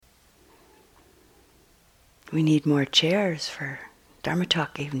We need more chairs for Dharma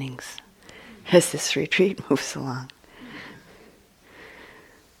Talk evenings as this retreat moves along.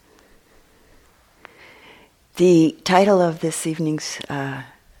 The title of this evening's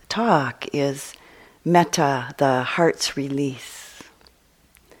talk is Metta, the Heart's Release.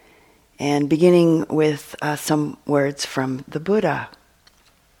 And beginning with some words from the Buddha.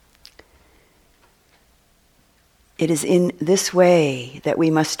 It is in this way that we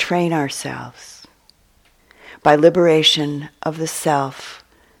must train ourselves, by liberation of the self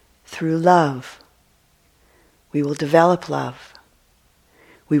through love. We will develop love.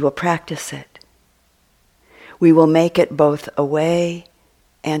 We will practice it. We will make it both a way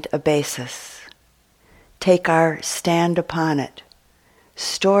and a basis. Take our stand upon it,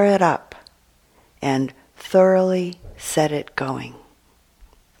 store it up, and thoroughly set it going.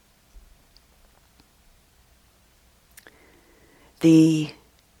 The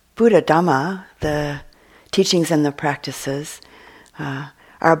Buddha Dhamma, the teachings and the practices, are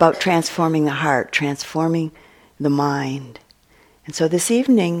about transforming the heart, transforming the mind. And so this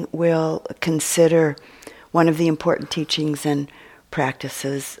evening we'll consider one of the important teachings and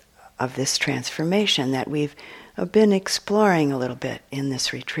practices of this transformation that we've been exploring a little bit in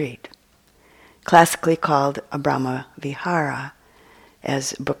this retreat, classically called a Brahma Vihara,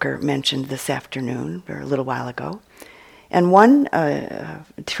 as Booker mentioned this afternoon, or a little while ago. And one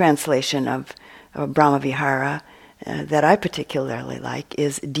translation of Brahma Vihara that I particularly like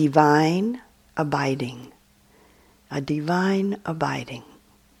is divine abiding. A divine abiding.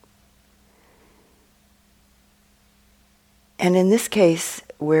 And in this case,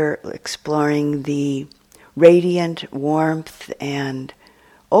 we're exploring the radiant warmth and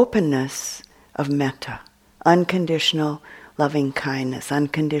openness of metta, unconditional loving kindness,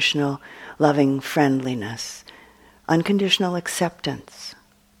 unconditional loving friendliness, unconditional acceptance,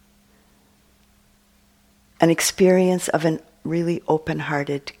 an experience of a really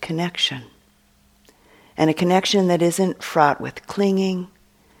open-hearted connection, and a connection that isn't fraught with clinging,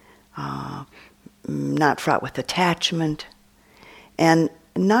 not fraught with attachment, and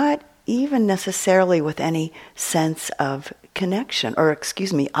not even necessarily with any sense of connection, or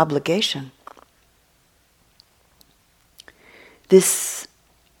obligation. This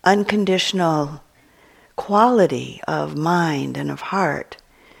unconditional quality of mind and of heart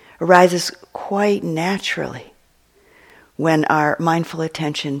arises quite naturally when our mindful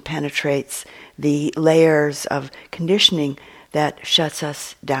attention penetrates the layers of conditioning that shuts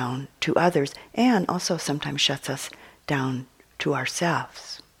us down to others, and also sometimes shuts us down to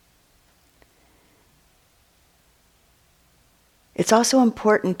ourselves. It's also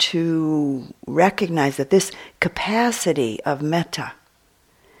important to recognize that this capacity of metta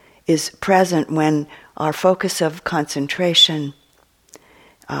is present when our focus of concentration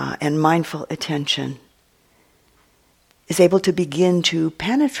and mindful attention is able to begin to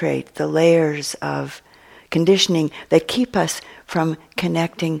penetrate the layers of conditioning that keep us from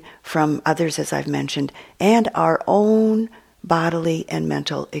connecting from others, as I've mentioned, and our own bodily and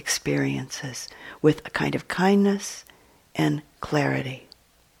mental experiences with a kind of kindness and clarity.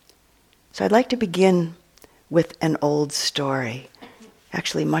 So I'd like to begin with an old story.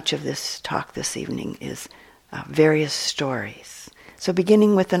 Actually, much of this talk this evening is various stories. So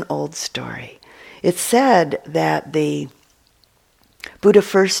beginning with an old story. It's said that the Buddha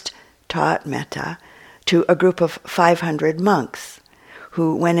first taught metta to a group of 500 monks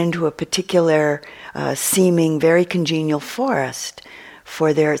who went into a particular seeming very congenial forest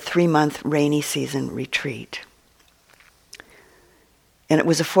for their 3-month rainy season retreat. And it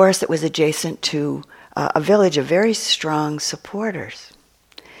was a forest that was adjacent to a village of very strong supporters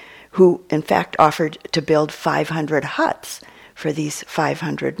who, in fact, offered to build 500 huts for these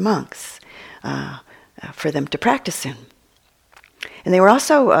 500 monks for them to practice in. And they were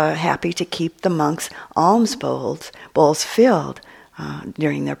also happy to keep the monks' alms bowls filled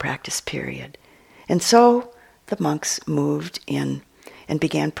during their practice period. And so the monks moved in and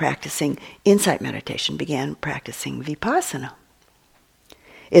began practicing insight meditation, began practicing vipassana.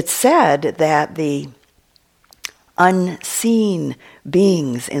 It's said that the unseen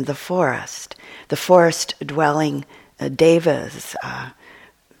beings in the forest dwelling devas,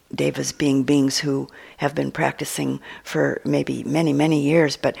 devas being beings who have been practicing for maybe many, many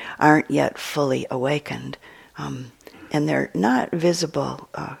years but aren't yet fully awakened. And they're not visible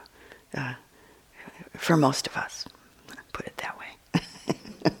for most of us, put it that way.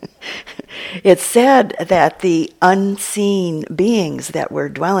 It's said that the unseen beings that were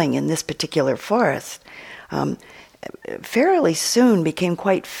dwelling in this particular forest fairly soon became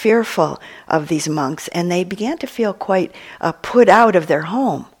quite fearful of these monks, and they began to feel quite put out of their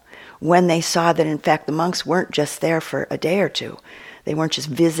home when they saw that in fact the monks weren't just there for a day or two. They weren't just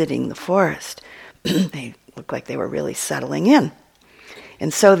visiting the forest. They looked like they were really settling in.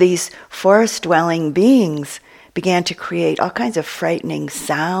 And so these forest-dwelling beings began to create all kinds of frightening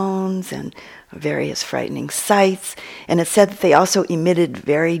sounds and various frightening sights. And it said that they also emitted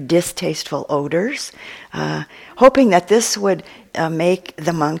very distasteful odors, hoping that this would make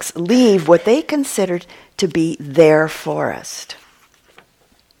the monks leave what they considered to be their forest.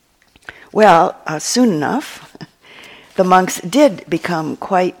 Well, soon enough, the monks did become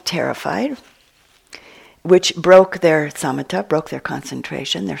quite terrified, which broke their samatha, broke their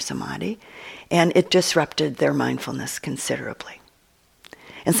concentration, their samadhi, and it disrupted their mindfulness considerably.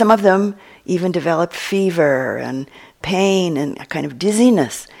 And some of them even developed fever and pain and a kind of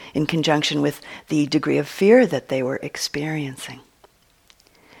dizziness in conjunction with the degree of fear that they were experiencing.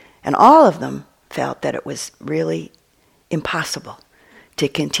 And all of them felt that it was really impossible to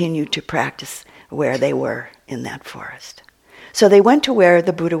continue to practice where they were in that forest. So they went to where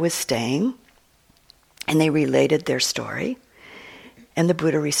the Buddha was staying, and they related their story. And the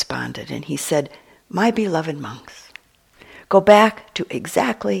Buddha responded, and he said, "My beloved monks, go back to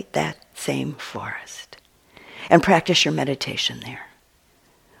exactly that same forest and practice your meditation there."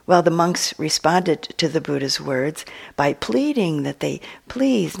 Well, the monks responded to the Buddha's words by pleading that they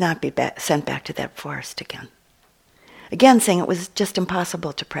please not be sent back to that forest again. Again, saying it was just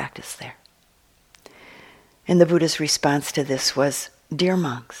impossible to practice there. And the Buddha's response to this was, "Dear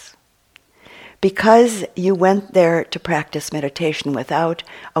monks, because you went there to practice meditation without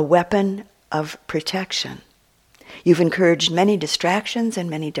a weapon of protection, you've encouraged many distractions and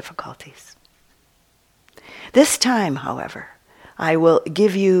many difficulties. This time, however, I will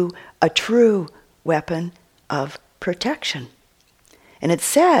give you a true weapon of protection." And it's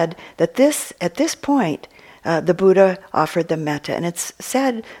said that at this point, the Buddha offered the metta, and it's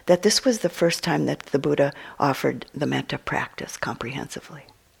said that this was the first time that the Buddha offered the metta practice comprehensively.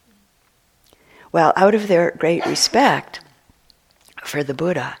 Well, out of their great respect for the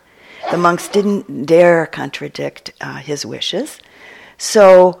Buddha, the monks didn't dare contradict his wishes.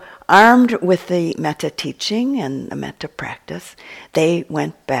 So, armed with the metta teaching and the metta practice, they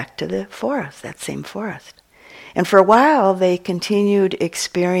went back to the forest, that same forest. And for a while, they continued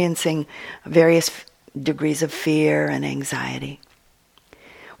experiencing various degrees of fear and anxiety,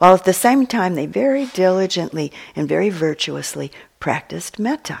 while at the same time they very diligently and very virtuously practiced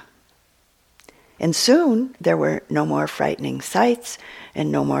metta. And soon there were no more frightening sights and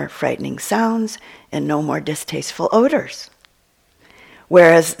no more frightening sounds and no more distasteful odors.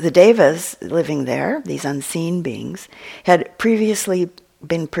 Whereas the devas living there, these unseen beings, had previously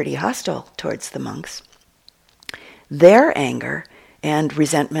been pretty hostile towards the monks, their anger and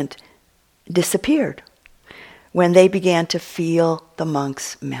resentment disappeared when they began to feel the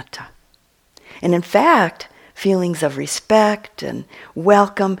monks' metta. And in fact, feelings of respect and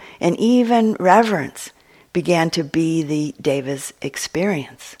welcome and even reverence began to be the deva's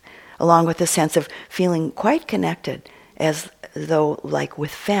experience, along with a sense of feeling quite connected, as though like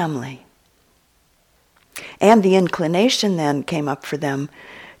with family. And the inclination then came up for them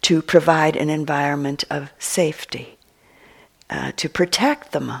to provide an environment of safety, to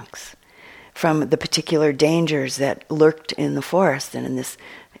protect the monks from the particular dangers that lurked in the forest and in this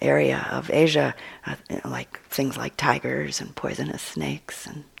area of Asia, like things like tigers and poisonous snakes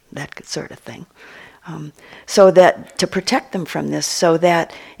and that sort of thing. So that to protect them from this, so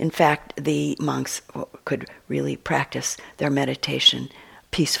that in fact the monks could really practice their meditation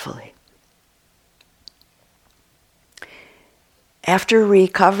peacefully. After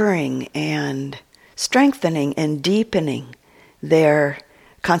recovering and strengthening and deepening their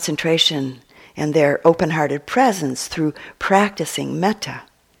concentration and their open-hearted presence through practicing metta,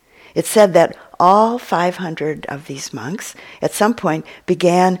 it's said that all 500 of these monks at some point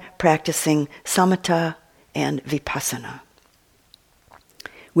began practicing samatha and vipassana,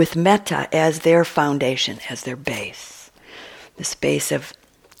 with metta as their foundation, as their base, this base of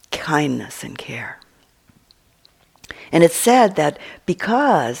kindness and care. And it's said that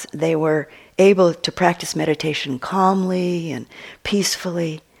because they were able to practice meditation calmly and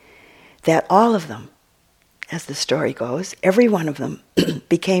peacefully, that all of them, as the story goes, every one of them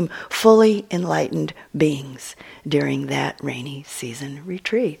became fully enlightened beings during that rainy season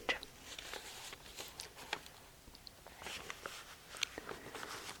retreat.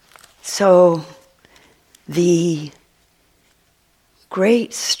 So the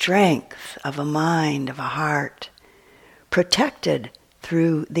great strength of a mind, of a heart, protected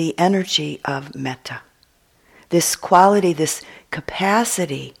through the energy of metta, this quality, this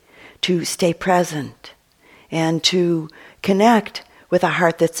capacity to stay present and to connect with a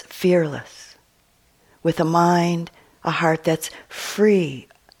heart that's fearless, with a mind, a heart that's free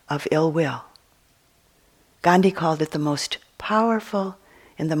of ill will. Gandhi called it the most powerful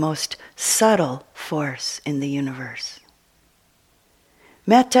and the most subtle force in the universe.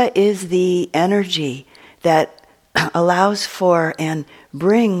 Metta is the energy that allows for and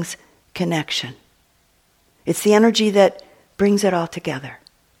brings connection. It's the energy that brings it all together.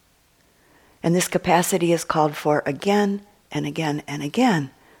 And this capacity is called for again and again and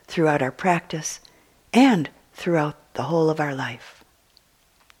again throughout our practice and throughout the whole of our life.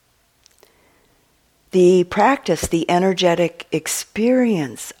 The practice, the energetic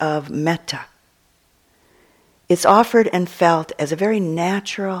experience of metta, it's offered and felt as a very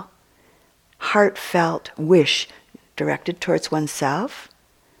natural, heartfelt wish directed towards oneself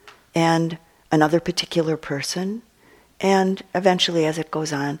and another particular person, and eventually, as it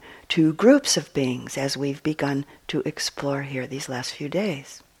goes on, to groups of beings, as we've begun to explore here these last few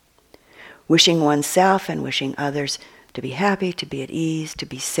days. Wishing oneself and wishing others to be happy, to be at ease, to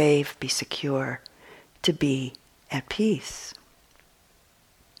be safe, be secure, to be at peace.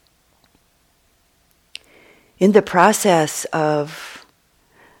 In the process of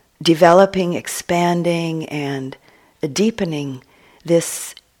developing, expanding, and deepening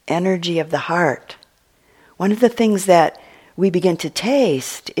this energy of the heart, one of the things that we begin to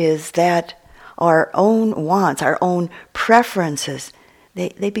taste is that our own wants, our own preferences,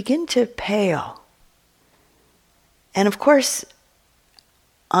 they begin to pale. And of course,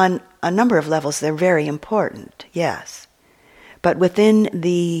 on a number of levels, they're very important, yes. But within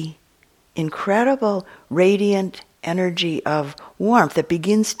the incredible radiant energy of warmth that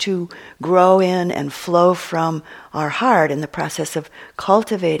begins to grow in and flow from our heart in the process of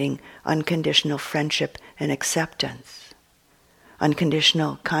cultivating unconditional friendship and acceptance,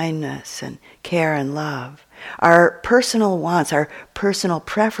 unconditional kindness and care and love, our personal wants, our personal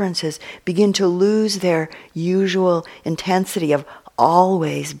preferences begin to lose their usual intensity of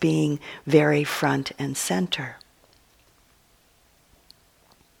always being very front and center.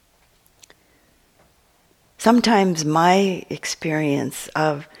 Sometimes my experience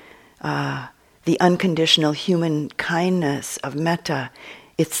of the unconditional human kindness of metta,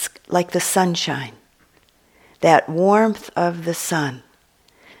 it's like the sunshine, that warmth of the sun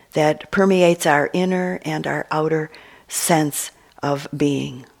that permeates our inner and our outer sense of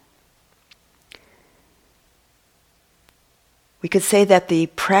being. We could say that the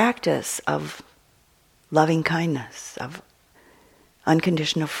practice of loving kindness, of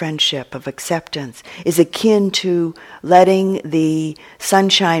unconditional friendship, of acceptance, is akin to letting the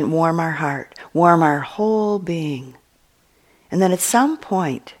sunshine warm our heart, warm our whole being. And then at some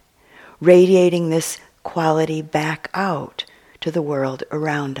point, radiating this quality back out to the world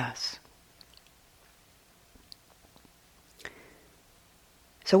around us.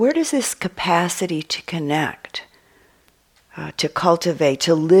 So where does this capacity to connect, to cultivate,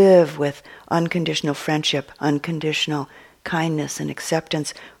 to live with unconditional friendship, unconditional kindness and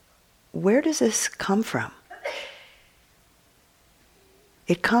acceptance, where does this come from?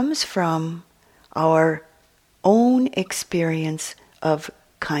 It comes from our own experience of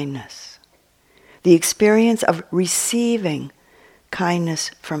kindness, the experience of receiving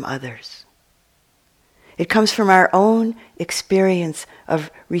kindness from others. It comes from our own experience of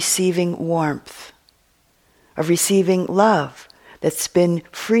receiving warmth, of receiving love that's been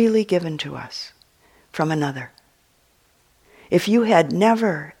freely given to us from another. If you had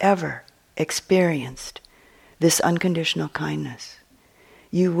never, ever experienced this unconditional kindness,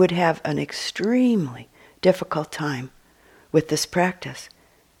 you would have an extremely difficult time with this practice.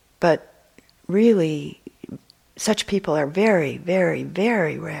 But really, such people are very, very,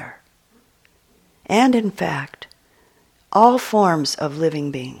 very rare. And in fact, all forms of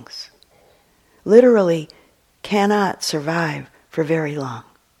living beings literally cannot survive for very long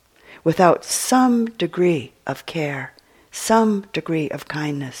without some degree of care, some degree of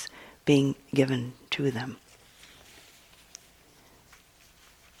kindness being given to them.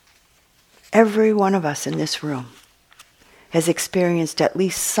 Every one of us in this room has experienced at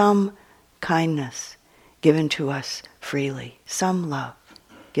least some kindness given to us freely, some love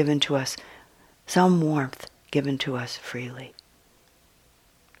given to us, some warmth given to us freely.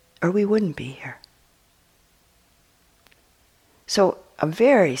 Or we wouldn't be here. So a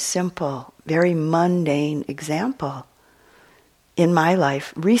very simple, very mundane example in my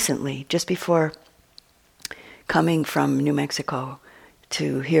life recently, just before coming from New Mexico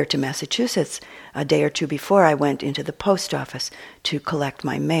to here to Massachusetts, a day or two before, I went into the post office to collect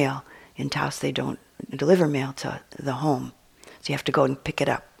my mail. In Taos, they don't deliver mail to the home, so you have to go and pick it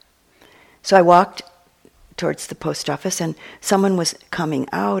up. So I walked towards the post office, and someone was coming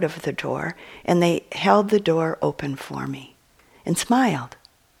out of the door, and they held the door open for me and smiled.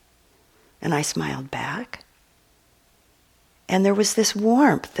 And I smiled back. And there was this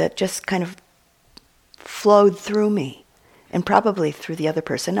warmth that just kind of flowed through me, and probably through the other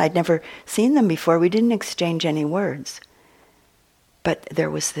person. I'd never seen them before. We didn't exchange any words. But there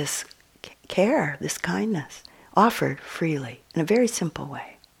was this care, this kindness, offered freely in a very simple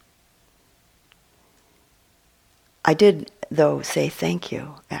way. I did, though, say thank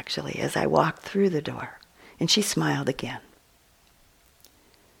you, actually, as I walked through the door. And she smiled again.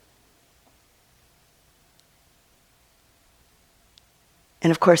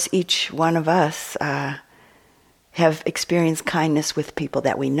 And of course, each one of us have experienced kindness with people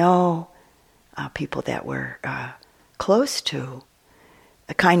that we know, people that we're close to,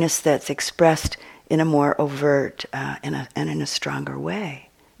 a kindness that's expressed in a more overt and in a stronger way,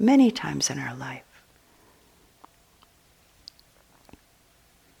 many times in our life.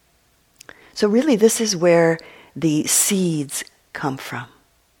 So really, this is where the seeds come from.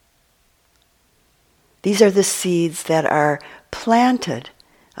 These are the seeds that are planted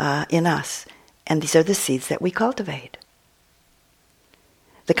in us, and these are the seeds that we cultivate.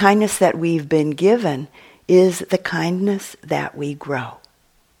 The kindness that we've been given is the kindness that we grow,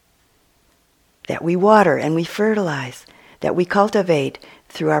 that we water and we fertilize, that we cultivate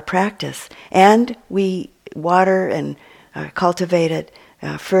through our practice, and we water and cultivate it,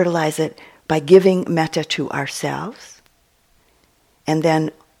 fertilize it by giving metta to ourselves and then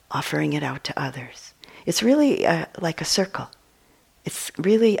offering it out to others. It's really like a circle. It's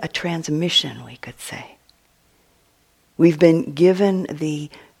really a transmission, we could say. We've been given the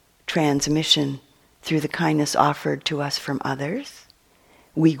transmission through the kindness offered to us from others.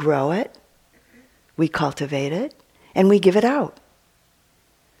 We grow it, we cultivate it, and we give it out,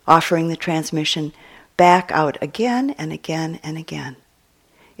 offering the transmission back out again and again and again.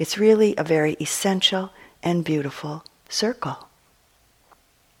 It's really a very essential and beautiful circle.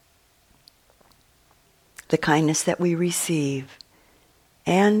 The kindness that we receive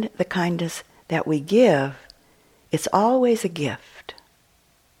and the kindness that we give, it's always a gift.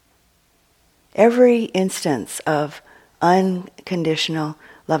 Every instance of unconditional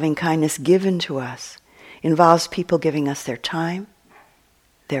loving kindness given to us involves people giving us their time,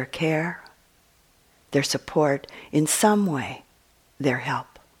 their care, their support, in some way, their help.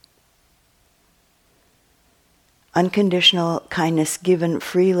 Unconditional kindness given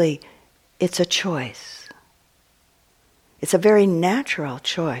freely, it's a choice. It's a very natural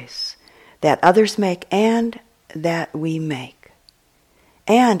choice that others make and that we make.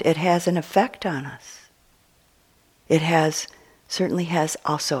 And it has an effect on us. It certainly has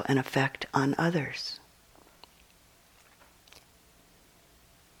also an effect on others.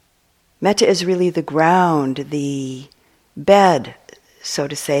 Metta is really the ground, the bed, so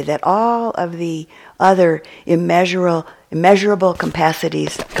to say, that all of the other immeasurable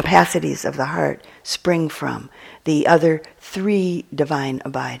capacities of the heart spring from, the other three divine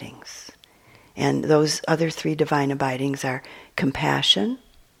abidings. And those other three divine abidings are compassion,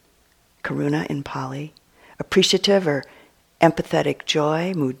 karuna in Pali, appreciative or empathetic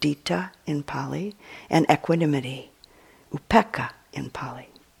joy, mudita in Pali, and equanimity, upekkha in Pali.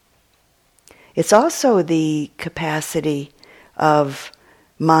 It's also the capacity of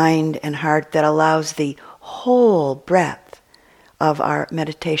mind and heart that allows the whole breadth of our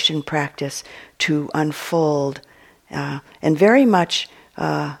meditation practice to unfold, and very much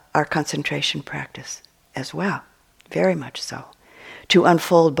our concentration practice as well, very much so, to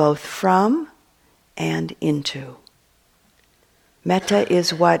unfold both from and into. Metta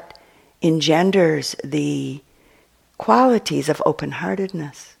is what engenders the qualities of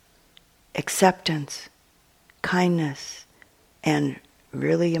open-heartedness, acceptance, kindness, and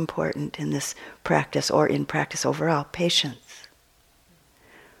really important in this practice, or in practice overall, patience.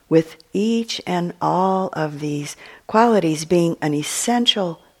 With each and all of these qualities being an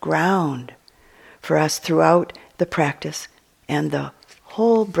essential ground for us throughout the practice and the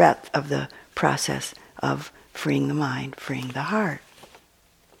whole breadth of the process of freeing the mind, freeing the heart.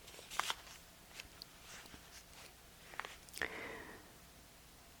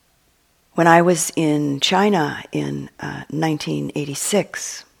 When I was in China in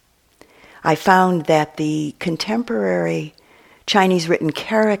 1986, I found that the contemporary Chinese written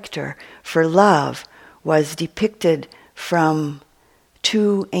character for love was depicted from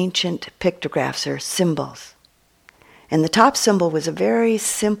two ancient pictographs or symbols. And the top symbol was a very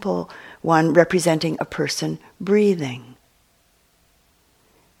simple one representing a person breathing,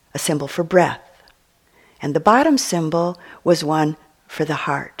 a symbol for breath. And the bottom symbol was one for the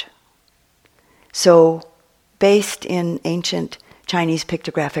heart. So based in ancient Chinese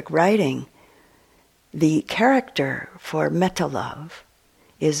pictographic writing, the character for metta love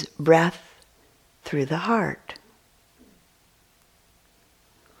is breath through the heart.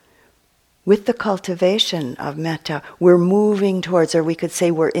 With the cultivation of metta, we're moving towards, or we could say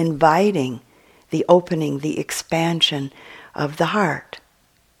we're inviting the opening, the expansion of the heart,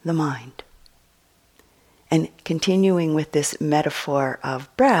 the mind. And continuing with this metaphor of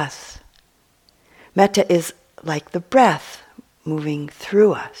breath, metta is like the breath moving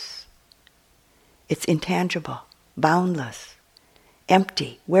through us. It's intangible, boundless,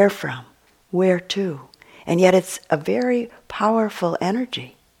 empty. Where from? Where to? And yet it's a very powerful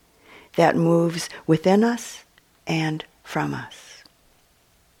energy that moves within us and from us.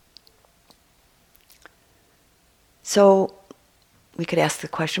 So we could ask the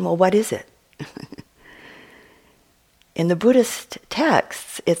question, well, what is it? In the Buddhist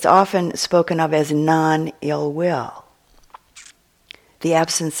texts, it's often spoken of as non-ill will. The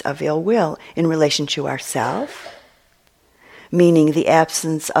absence of ill will in relation to ourself, meaning the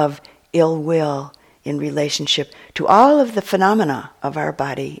absence of ill will in relationship to all of the phenomena of our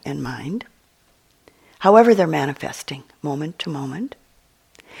body and mind, however they're manifesting moment to moment,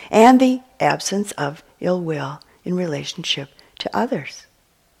 and the absence of ill will in relationship to others.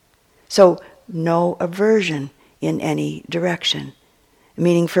 So no aversion in any direction,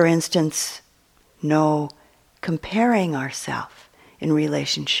 meaning, for instance, no comparing ourselves in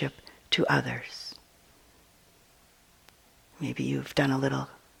relationship to others. Maybe you've done a little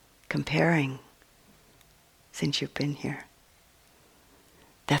comparing since you've been here.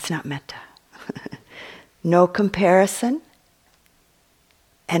 That's not metta. No comparison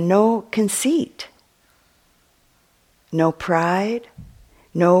and no conceit. No pride,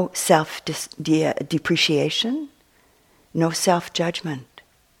 no self-depreciation, no self-judgment,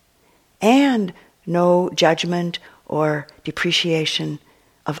 and no judgment or depreciation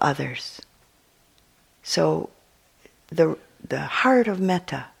of others. So the heart of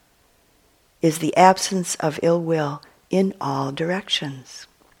metta is the absence of ill will in all directions.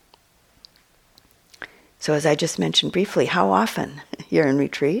 So as I just mentioned briefly, how often you're in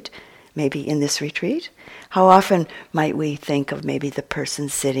retreat, maybe in this retreat, how often might we think of maybe the person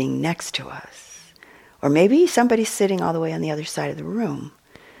sitting next to us? Or maybe somebody sitting all the way on the other side of the room.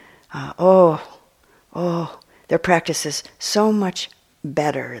 Their practice is so much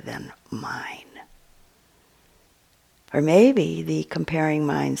better than mine. Or maybe the comparing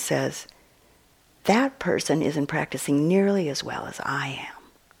mind says, that person isn't practicing nearly as well as I am.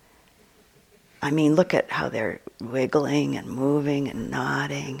 I mean, look at how they're wiggling and moving and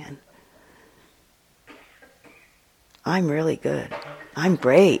nodding. And I'm really good. I'm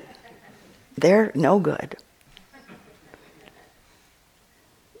great. They're no good.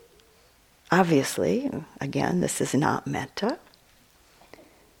 Obviously, again, this is not metta.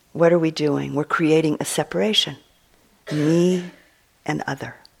 What are we doing? We're creating a separation. Me and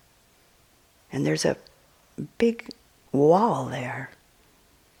other. And there's a big wall there.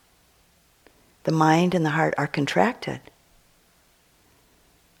 The mind and the heart are contracted.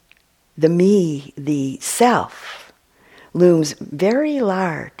 The me, the self, looms very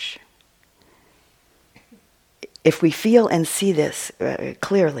large. If we feel and see this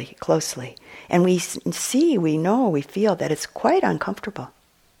clearly, closely, and we see, we know, we feel that it's quite uncomfortable.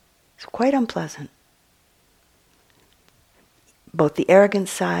 It's quite unpleasant. Both the arrogant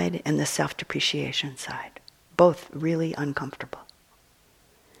side and the self-depreciation side. Both really uncomfortable.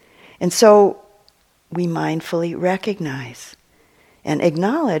 And so we mindfully recognize and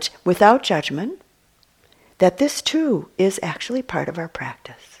acknowledge without judgment that this too is actually part of our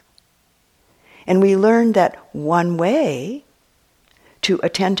practice. And we learn that one way to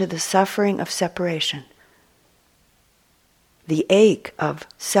attend to the suffering of separation, the ache of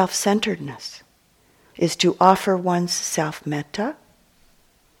self-centeredness, is to offer one's self metta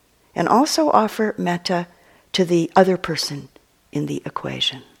and also offer metta to the other person in the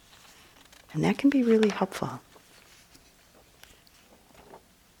equation. And that can be really helpful.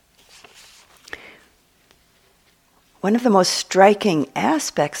 One of the most striking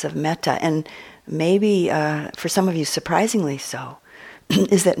aspects of metta, and maybe for some of you surprisingly so,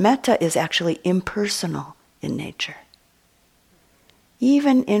 is that metta is actually impersonal in nature.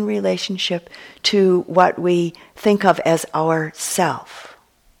 Even in relationship to what we think of as our self,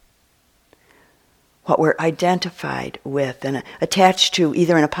 what we're identified with and attached to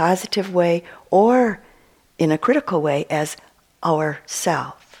either in a positive way or in a critical way as our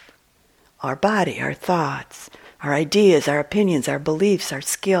self, our body, our thoughts, our ideas, our opinions, our beliefs, our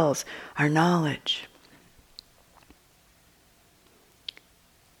skills, our knowledge.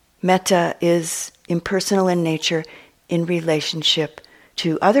 Metta is impersonal in nature in relationship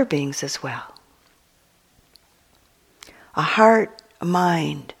to other beings as well. A heart, a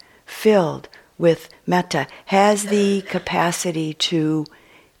mind filled with metta has the capacity to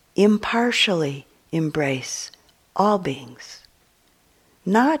impartially embrace all beings,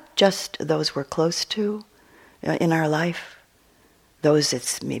 not just those we're close to in our life, those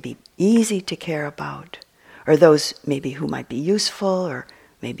it's maybe easy to care about, or those maybe who might be useful or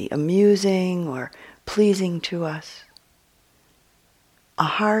maybe amusing or pleasing to us. A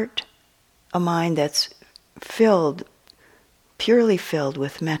heart, a mind that's filled, purely filled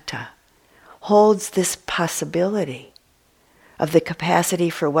with metta, holds this possibility of the capacity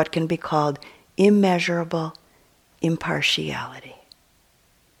for what can be called immeasurable impartiality.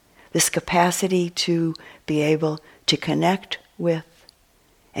 This capacity to be able to connect with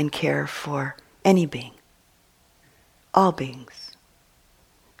and care for any being, all beings.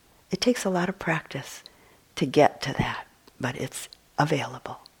 It takes a lot of practice to get to that, but it's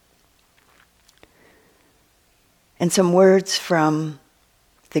available. And some words from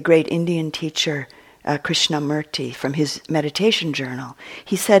the great Indian teacher Krishnamurti from his meditation journal.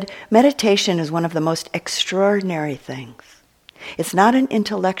 He said, meditation is one of the most extraordinary things. It's not an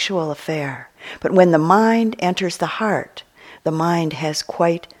intellectual affair, but when the mind enters the heart, the mind has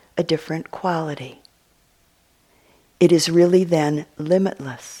quite a different quality. It is really then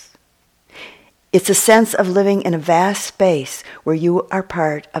limitless. It's a sense of living in a vast space where you are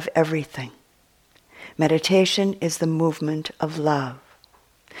part of everything. Meditation is the movement of love.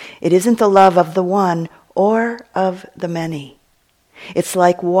 It isn't the love of the one or of the many. It's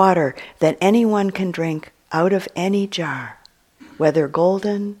like water that anyone can drink out of any jar, whether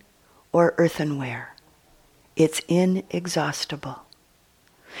golden or earthenware. It's inexhaustible.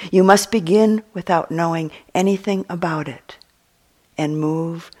 You must begin without knowing anything about it and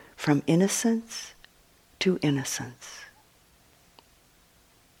move from innocence to innocence.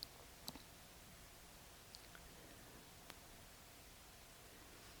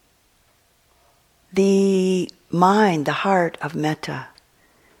 The mind, the heart of metta,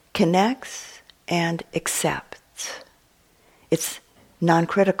 connects and accepts. It's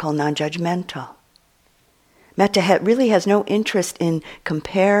non-critical, non-judgmental. Metta really has no interest in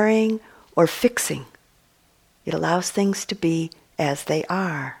comparing or fixing. It allows things to be as they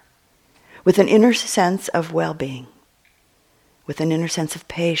are, with an inner sense of well-being, with an inner sense of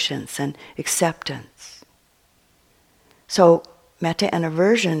patience and acceptance. So metta and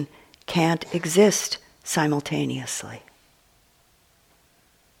aversion can't exist simultaneously.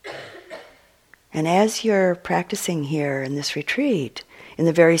 And as you're practicing here in this retreat, in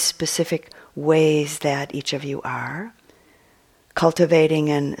the very specific ways that each of you are, cultivating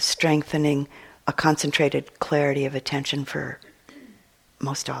and strengthening a concentrated clarity of attention for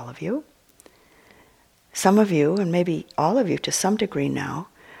most all of you, some of you, and maybe all of you to some degree now,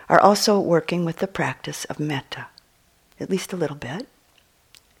 are also working with the practice of metta, at least a little bit.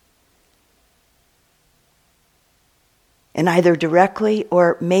 And either directly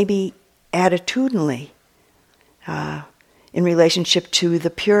or maybe attitudinally in relationship to the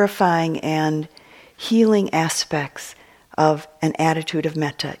purifying and healing aspects of an attitude of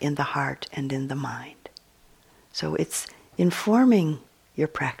metta in the heart and in the mind. So it's informing your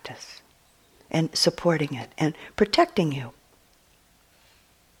practice and supporting it and protecting you.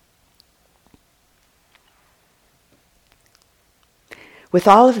 With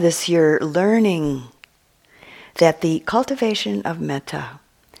all of this, you're learning that the cultivation of metta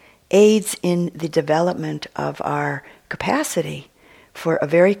aids in the development of our capacity for a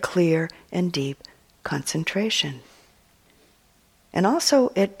very clear and deep concentration. And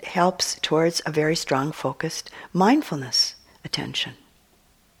also it helps towards a very strong focused mindfulness attention,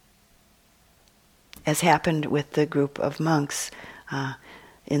 as happened with the group of monks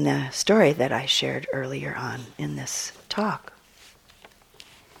in the story that I shared earlier on in this talk.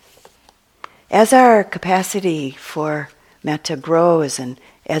 As our capacity for metta grows and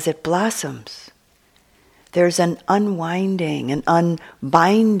as it blossoms, there's an unwinding, an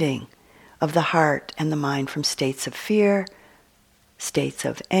unbinding of the heart and the mind from states of fear, states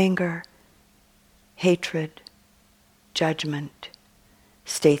of anger, hatred, judgment,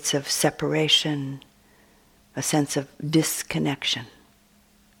 states of separation, a sense of disconnection.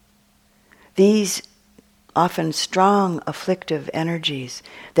 These often strong afflictive energies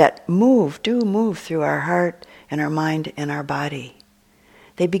that do move through our heart and our mind and our body,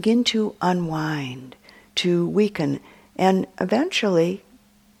 they begin to unwind, to weaken, and eventually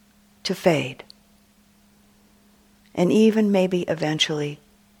to fade. And even maybe eventually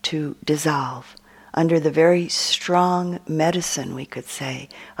to dissolve under the very strong medicine, we could say,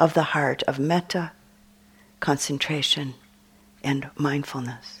 of the heart of metta, concentration, and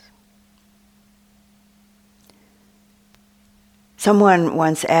mindfulness. Someone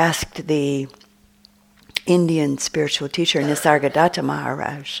once asked the Indian spiritual teacher Nisargadatta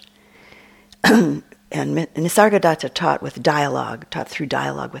Maharaj, and Nisargadatta taught through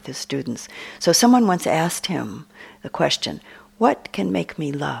dialogue with his students. So someone once asked him the question, "What can make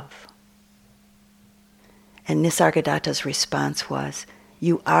me love?" And Nisargadatta's response was,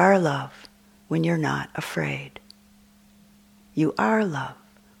 "You are love when you're not afraid. You are love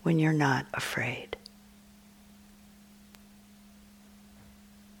when you're not afraid."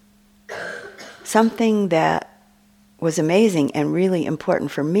 Something that was amazing and really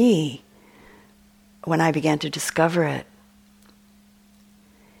important for me when I began to discover it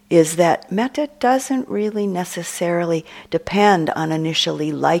is that metta doesn't really necessarily depend on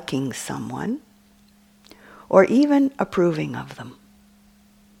initially liking someone or even approving of them.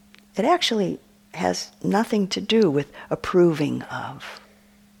 It actually has nothing to do with approving of.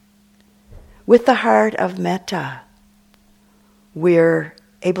 With the heart of metta, we're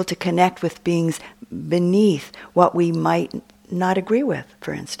able to connect with beings beneath what we might not agree with,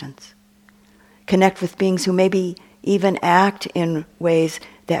 for instance. Connect with beings who maybe even act in ways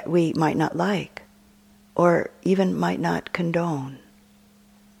that we might not like, or even might not condone.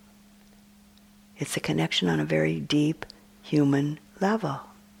 It's a connection on a very deep human level.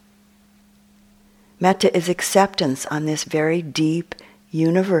 Metta is acceptance on this very deep,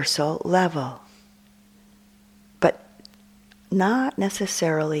 universal level, but not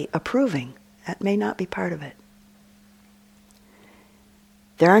necessarily approving. That may not be part of it.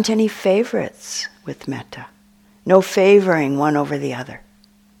 There aren't any favorites with metta. No favoring one over the other.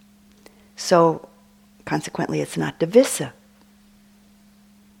 So, consequently, it's not divisive.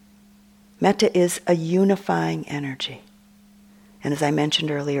 Metta is a unifying energy. And as I mentioned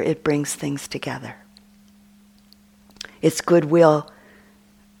earlier, it brings things together. It's goodwill,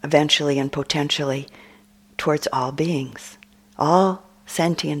 eventually and potentially, towards all beings, all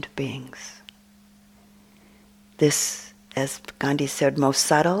sentient beings. This, as Gandhi said, most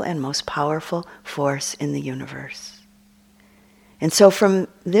subtle and most powerful force in the universe. And so from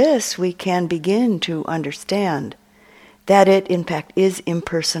this we can begin to understand that it, in fact, is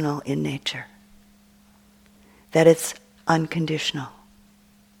impersonal in nature. That it's unconditional.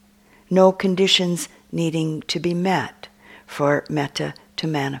 No conditions needing to be met for metta to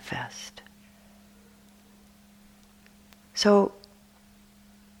manifest. So,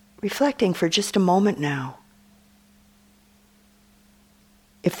 reflecting for just a moment now,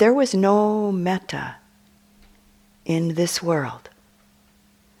 if there was no metta in this world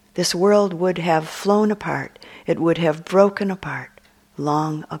would have flown apart, it would have broken apart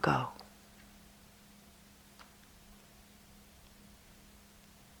long ago.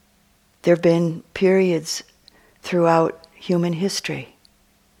 There have been periods throughout human history,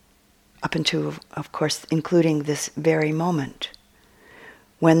 up into, of course, including this very moment,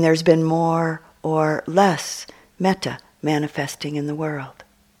 when there's been more or less metta manifesting in the world.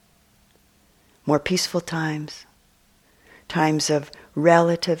 More peaceful times, times of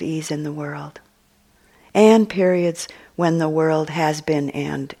relative ease in the world, and periods when the world has been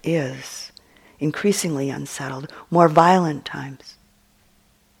and is increasingly unsettled, more violent times.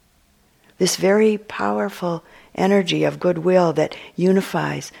 This very powerful energy of goodwill that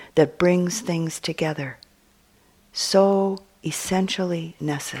unifies, that brings things together, so essentially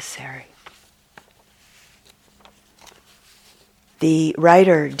necessary. The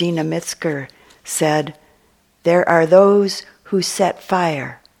writer Dina Mitzker said, "There are those who set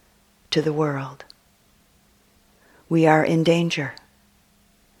fire to the world. We are in danger.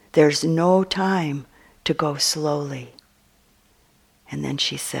 There's no time to go slowly." And then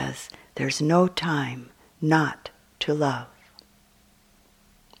she says, "There's no time not to love."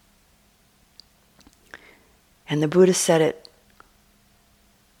 And the Buddha said it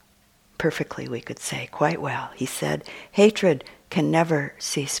perfectly, we could say, quite well. He said, "Hatred can never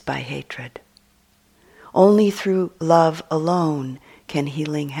cease by hatred. Only through love alone can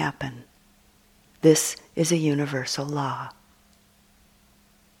healing happen. This is a universal law."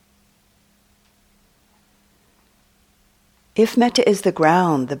 If metta is the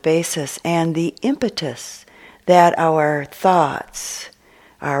ground, the basis, and the impetus that our thoughts,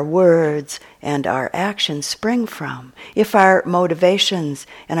 our words, and our actions spring from, if our motivations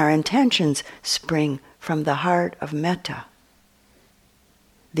and our intentions spring from the heart of metta,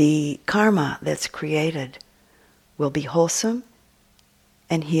 the karma that's created will be wholesome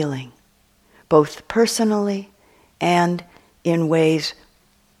and healing, both personally and in ways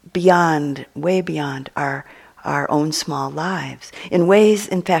beyond, way beyond our own small lives, in ways,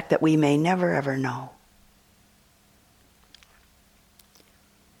 in fact, that we may never ever know.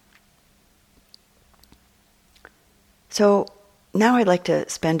 So now I'd like to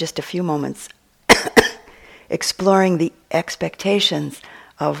spend just a few moments exploring the expectations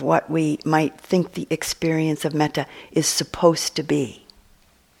of what we might think the experience of metta is supposed to be.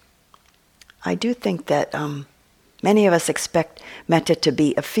 I do think that many of us expect metta to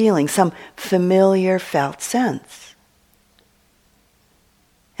be a feeling, some familiar felt sense.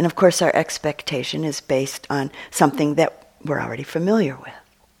 And of course our expectation is based on something that we're already familiar with.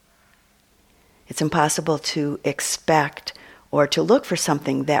 It's impossible to expect or to look for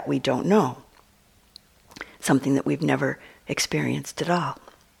something that we don't know, something that we've never experienced at all.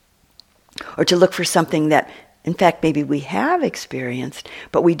 Or to look for something that, in fact, maybe we have experienced,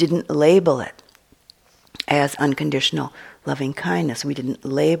 but we didn't label it as unconditional loving kindness. We didn't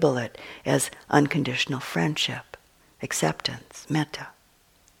label it as unconditional friendship, acceptance, metta.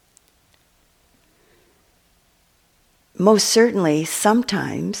 Most certainly,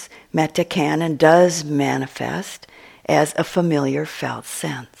 sometimes metta can and does manifest as a familiar felt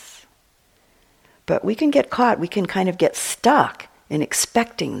sense. But we can get caught, we can kind of get stuck in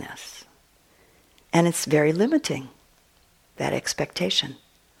expecting this. And it's very limiting, that expectation.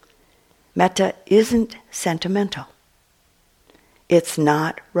 Metta isn't sentimental. It's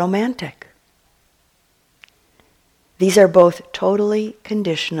not romantic. These are both totally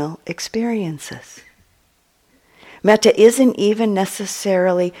conditional experiences. Metta isn't even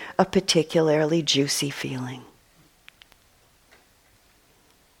necessarily a particularly juicy feeling.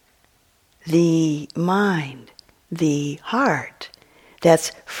 The mind, the heart,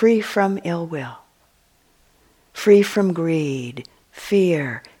 that's free from ill will, free from greed,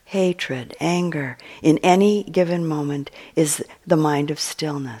 fear, hatred, anger, in any given moment, is the mind of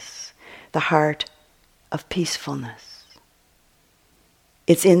stillness, the heart of peacefulness.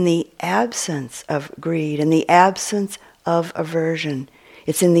 It's in the absence of greed, in the absence of aversion.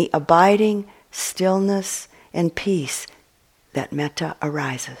 It's in the abiding stillness and peace that metta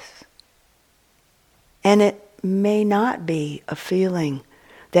arises. And it may not be a feeling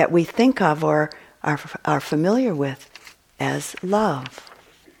that we think of or are familiar with as love.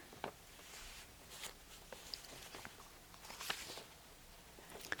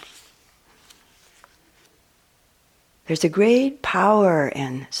 There's a great power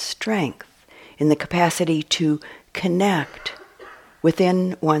and strength in the capacity to connect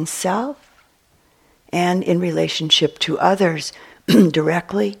within oneself and in relationship to others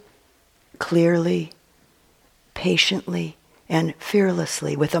directly, clearly, patiently, and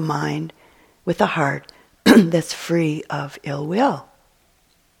fearlessly with a mind, with a heart that's free of ill will.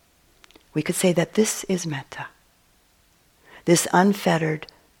 We could say that this is metta, this unfettered,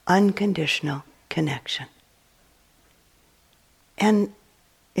 unconditional connection. And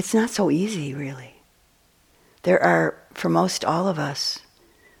it's not so easy, really. There are, for most all of us,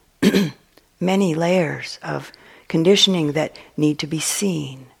 many layers of conditioning that need to be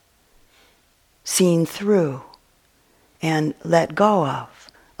seen through, and let go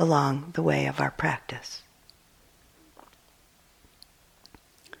of along the way of our practice.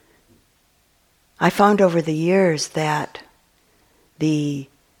 I found over the years that the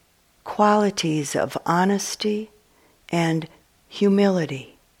qualities of honesty and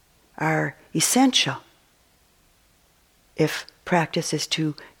humility are essential if practice is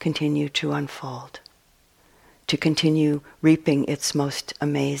to continue to unfold, to continue reaping its most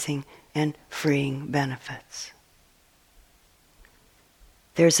amazing and freeing benefits.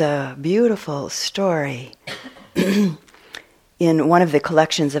 There's a beautiful story in one of the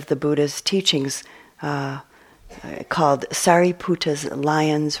collections of the Buddha's teachings called Sariputta's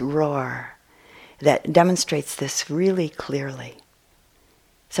Lion's Roar that demonstrates this really clearly.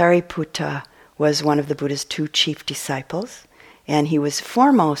 Sariputta was one of the Buddha's two chief disciples, and he was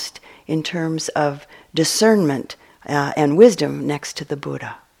foremost in terms of discernment and wisdom next to the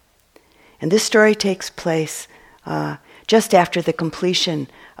Buddha. And this story takes place just after the completion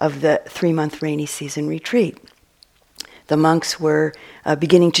of the 3-month rainy season retreat. The monks were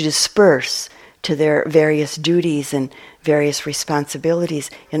beginning to disperse to their various duties and various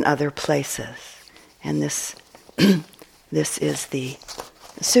responsibilities in other places. And this is the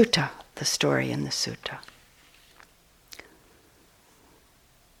sutta, the story in the sutta.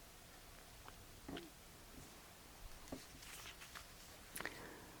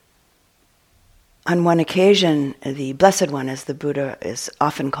 On one occasion, the Blessed One, as the Buddha is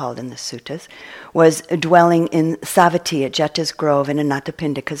often called in the suttas, was dwelling in Savatthi at Jeta's Grove in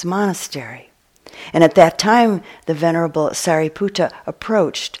Anathapindika's monastery. And at that time, the Venerable Sariputta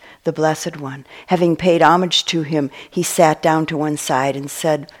approached the Blessed One. Having paid homage to him, he sat down to one side and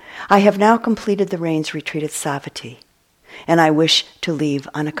said, "I have now completed the rains retreat at Savatthi, and I wish to leave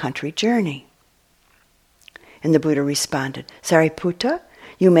on a country journey." And the Buddha responded, "Sariputta,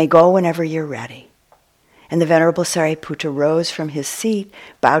 you may go whenever you're ready." And the Venerable Sariputta rose from his seat,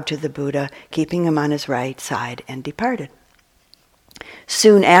 bowed to the Buddha, keeping him on his right side, and departed.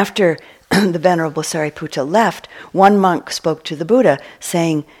 Soon after the Venerable Sariputta left, one monk spoke to the Buddha,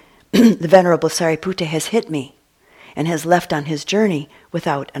 saying, "The Venerable Sariputta has hit me and has left on his journey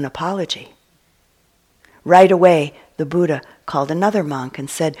without an apology." Right away, the Buddha called another monk and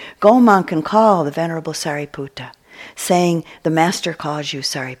said, "Go, monk, and call the Venerable Sariputta," saying, "The Master calls you,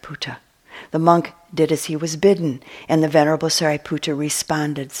 Sariputta." The monk did as he was bidden, and the Venerable Sariputta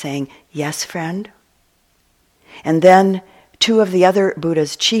responded, saying, "Yes, friend." And then two of the other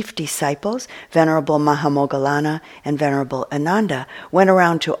Buddha's chief disciples, Venerable Mahamoggallana and Venerable Ananda, went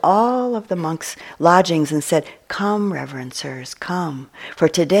around to all of the monks' lodgings and said, "Come, Reverend Sirs, come, for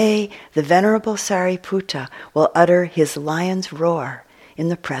today the Venerable Sariputta will utter his lion's roar in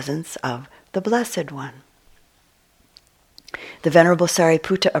the presence of the Blessed One." The Venerable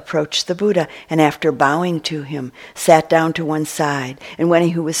Sariputta approached the Buddha, and after bowing to him, sat down to one side. And when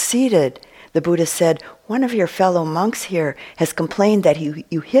he was seated, the Buddha said, "One of your fellow monks here has complained that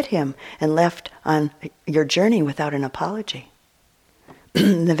you hit him and left on your journey without an apology."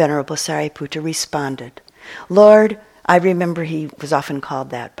 The Venerable Sariputta responded, "Lord," I remember, he was often called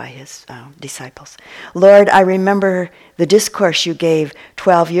that by his disciples, "Lord, I remember the discourse you gave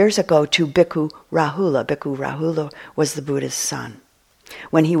 12 years ago to Bhikkhu Rahula." Bhikkhu Rahula was the Buddha's son,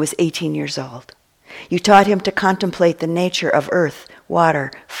 when he was 18 years old. You taught him to contemplate the nature of earth,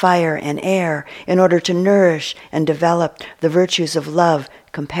 water, fire, and air in order to nourish and develop the virtues of love,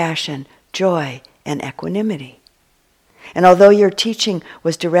 compassion, joy, and equanimity. And although your teaching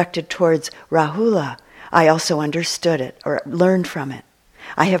was directed towards Rahula, I also understood it or learned from it.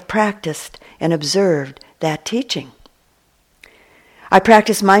 I have practiced and observed that teaching. I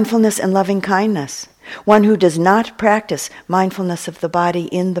practice mindfulness and loving kindness. One who does not practice mindfulness of the body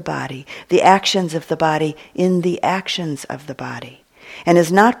in the body, the actions of the body in the actions of the body, and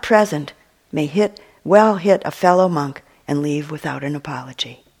is not present may hit a fellow monk and leave without an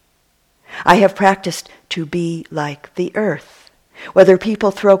apology. I have practiced to be like the earth. Whether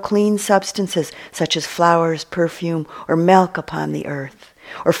people throw clean substances such as flowers, perfume, or milk upon the earth,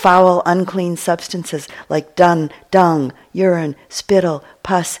 or foul, unclean substances like dung, urine, spittle,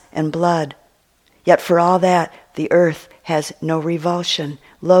 pus, and blood, yet for all that, the earth has no revulsion,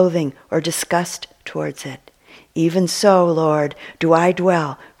 loathing, or disgust towards it. Even so, Lord, do I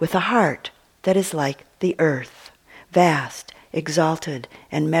dwell with a heart that is like the earth, vast, exalted,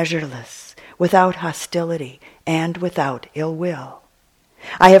 and measureless, without hostility and without ill will.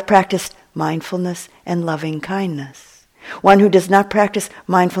 I have practiced mindfulness and loving kindness. One who does not practice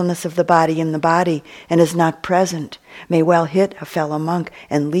mindfulness of the body in the body and is not present may well hit a fellow monk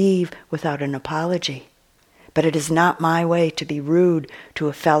and leave without an apology. But it is not my way to be rude to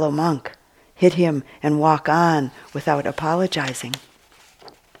a fellow monk, hit him and walk on without apologizing.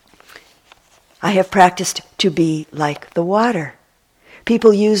 I have practiced to be like the water.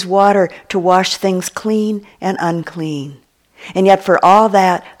 People use water to wash things clean and unclean. And yet for all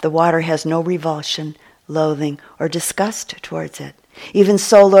that, the water has no revulsion, loathing, or disgust towards it. Even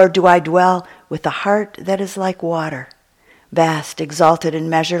so, Lord, do I dwell with a heart that is like water, vast, exalted, and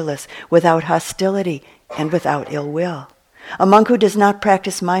measureless, without hostility and without ill will. A monk who does not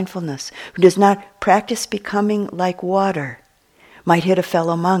practice mindfulness, who does not practice becoming like water, might hit a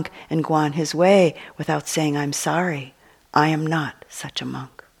fellow monk and go on his way without saying, "I'm sorry. I am not such a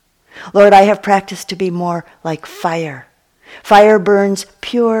monk." Lord, I have practiced to be more like fire. Fire burns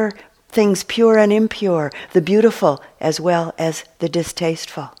pure things, pure and impure, the beautiful as well as the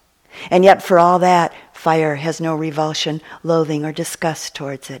distasteful. And yet for all that, fire has no revulsion, loathing, or disgust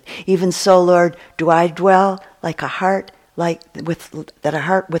towards it. Even so, Lord, do I dwell with a heart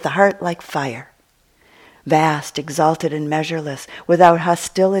like fire, vast, exalted, and measureless, without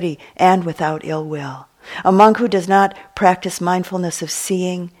hostility and without ill will. A monk who does not practice mindfulness of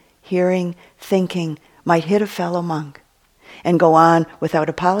seeing, hearing, thinking, might hit a fellow monk and go on without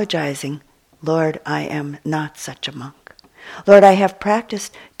apologizing. Lord, I am not such a monk. Lord, I have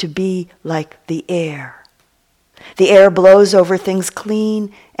practiced to be like the air. The air blows over things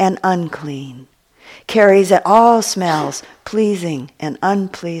clean and unclean, carries at all smells, pleasing and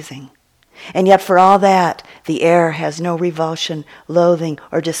unpleasing. And yet for all that, the air has no revulsion, loathing,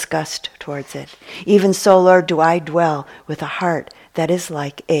 or disgust towards it. Even so, Lord, do I dwell with a heart that is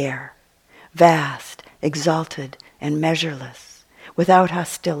like air, vast, exalted, and measureless, without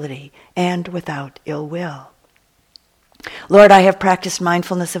hostility and without ill will. Lord, I have practiced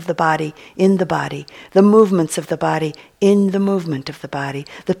mindfulness of the body in the body, the movements of the body in the movement of the body,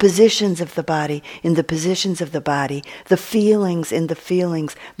 the positions of the body in the positions of the body, the feelings in the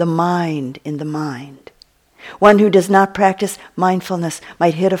feelings, the mind in the mind. One who does not practice mindfulness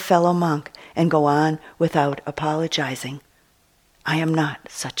might hit a fellow monk and go on without apologizing. I am not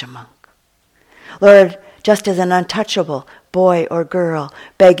such a monk. Lord, just as an untouchable boy or girl,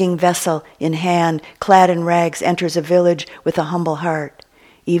 begging vessel in hand, clad in rags, enters a village with a humble heart,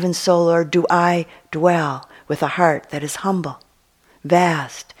 even so, Lord, do I dwell with a heart that is humble,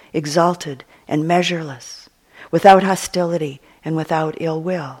 vast, exalted, and measureless, without hostility and without ill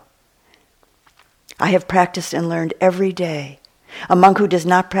will. I have practiced and learned every day. A monk who does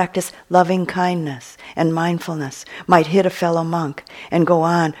not practice loving kindness and mindfulness might hit a fellow monk and go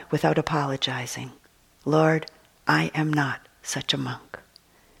on without apologizing. Lord, I am not such a monk.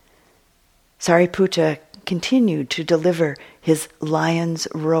 Sariputta continued to deliver his lion's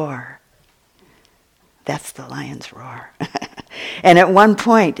roar. That's the lion's roar. And at one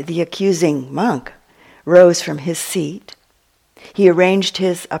point, the accusing monk rose from his seat. He arranged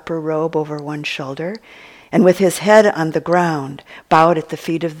his upper robe over one shoulder, and with his head on the ground, bowed at the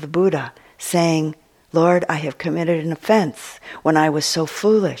feet of the Buddha, saying, Lord, I have committed an offense when I was so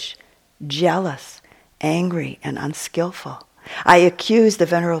foolish, jealous, angry, and unskillful. I accused the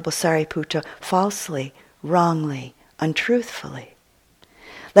Venerable Sariputta falsely, wrongly, untruthfully.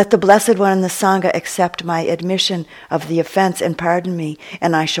 Let the Blessed One and the Sangha accept my admission of the offense and pardon me,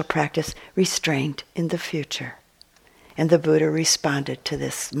 and I shall practice restraint in the future. And the Buddha responded to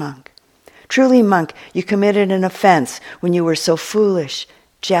this monk. Truly, monk, you committed an offense when you were so foolish,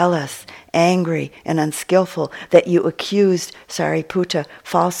 jealous, angry, and unskillful that you accused Sariputta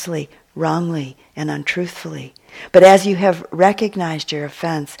falsely, wrongly, and untruthfully. But as you have recognized your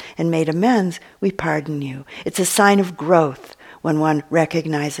offense and made amends, we pardon you. It's a sign of growth when one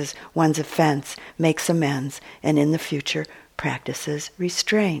recognizes one's offense, makes amends, and in the future practices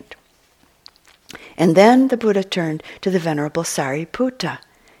restraint. And then the Buddha turned to the Venerable Sariputta,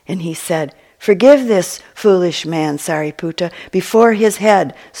 and he said, Forgive this foolish man, Sariputta, before his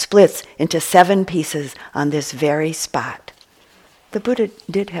head splits into 7 pieces on this very spot. The Buddha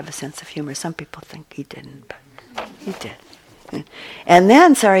did have a sense of humor. Some people think he didn't, but he did. And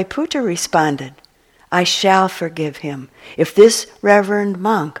then Sariputta responded, I shall forgive him if this reverend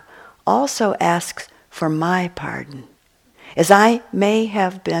monk also asks for my pardon. As I may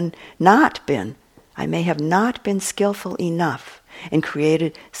have not been skillful enough and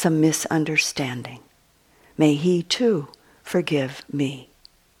created some misunderstanding. May he too forgive me.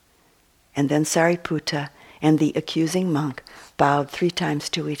 And then Sariputta and the accusing monk bowed 3 times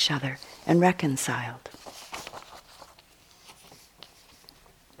to each other and reconciled.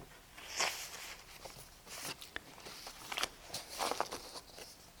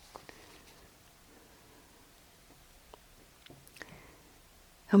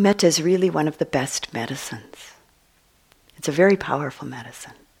 Metta is really one of the best medicines. It's a very powerful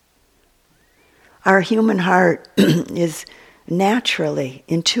medicine. Our human heart is naturally,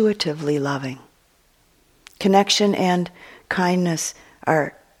 intuitively loving. Connection and kindness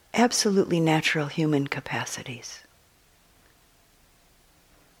are absolutely natural human capacities.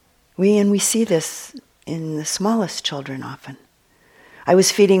 We see this in the smallest children often. I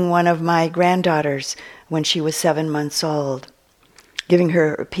was feeding one of my granddaughters when she was 7 months old, giving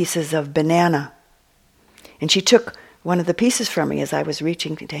her pieces of banana. And she took one of the pieces from me as I was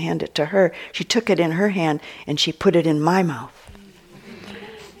reaching to hand it to her. She took it in her hand and she put it in my mouth.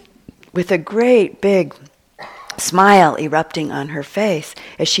 With a great big smile erupting on her face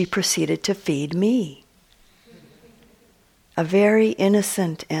as she proceeded to feed me. A very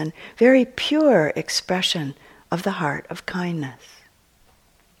innocent and very pure expression of the heart of kindness.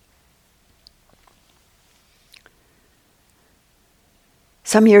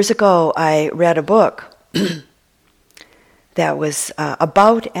 Some years ago, I read a book that was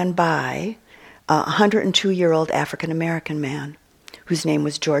about and by a 102-year-old African-American man whose name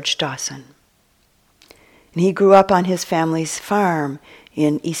was George Dawson. And he grew up on his family's farm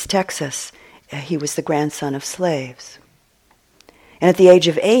in East Texas. He was the grandson of slaves. And at the age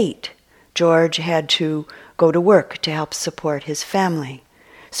of 8, George had to go to work to help support his family.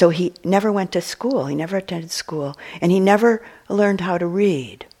 So he never went to school, he never attended school, and he never learned how to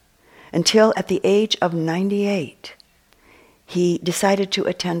read until at the age of 98, he decided to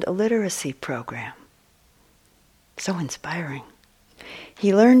attend a literacy program. So inspiring.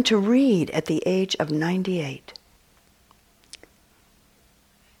 He learned to read at the age of 98.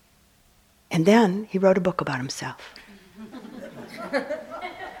 And then he wrote a book about himself.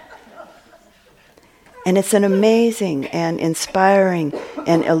 And it's an amazing and inspiring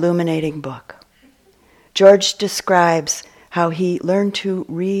and illuminating book. George describes how he learned to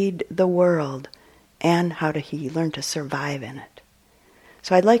read the world and how he learned to survive in it.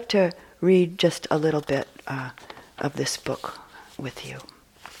 So I'd like to read just a little bit of this book with you.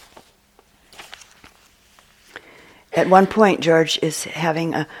 At one point, George is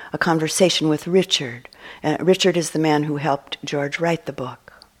having a conversation with Richard. Richard is the man who helped George write the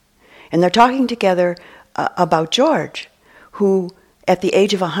book. And they're talking together about George, who at the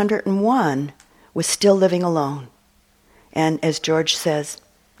age of 101 was still living alone. And as George says,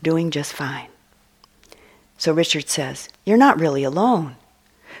 doing just fine. So Richard says, "You're not really alone.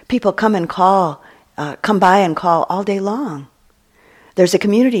 People come by and call all day long. There's a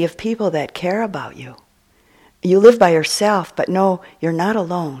community of people that care about you. You live by yourself, but no, you're not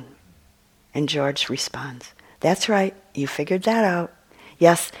alone." And George responds, "That's right, you figured that out.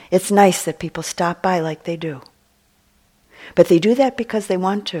 Yes, it's nice that people stop by like they do. But they do that because they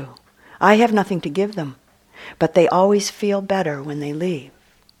want to. I have nothing to give them, but they always feel better when they leave."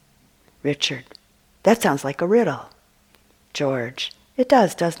 Richard, "That sounds like a riddle." George, "It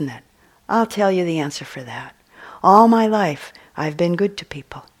does, doesn't it? I'll tell you the answer for that. All my life, I've been good to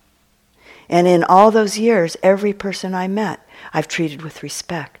people. And in all those years, every person I met, I've treated with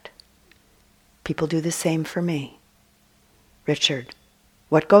respect. People do the same for me." Richard,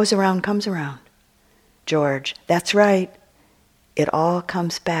 "What goes around comes around." George, "That's right. It all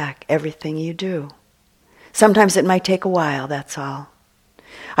comes back, everything you do. Sometimes it might take a while, that's all.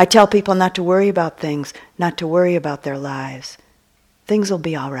 I tell people not to worry about things, not to worry about their lives. Things will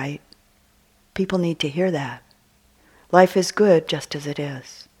be all right. People need to hear that. Life is good just as it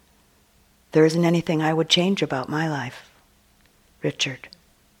is. There isn't anything I would change about my life." Richard,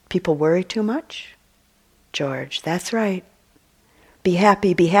 "People worry too much?" George, "That's right. Be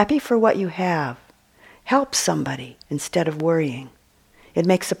happy for what you have. Help somebody instead of worrying. It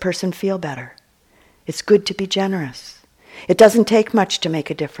makes a person feel better. It's good to be generous. It doesn't take much to make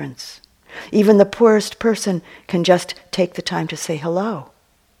a difference. Even the poorest person can just take the time to say hello.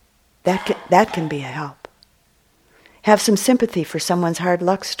 That can be a help. Have some sympathy for someone's hard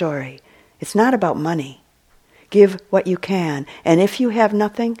luck story. It's not about money. Give what you can, and if you have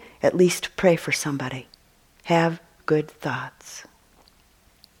nothing, at least pray for somebody. Have good thoughts."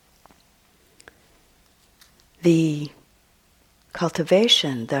 The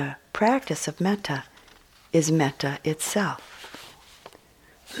cultivation, the practice of metta is metta itself.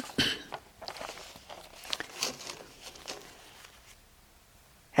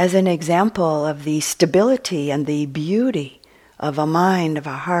 As an example of the stability and the beauty of a mind, of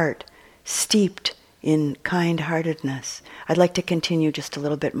a heart, steeped in kind-heartedness, I'd like to continue just a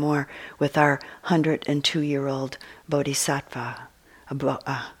little bit more with our 102-year-old Bodhisattva,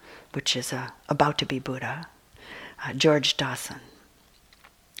 which is about to be Buddha, George Dawson.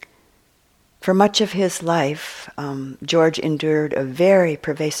 For much of his life, George endured a very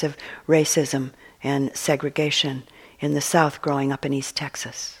pervasive racism and segregation in the South growing up in East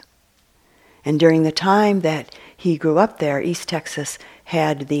Texas. And during the time that he grew up there, East Texas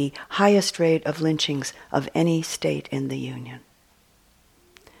had the highest rate of lynchings of any state in the Union.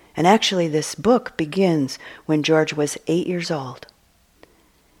 And actually this book begins when George was 8 years old,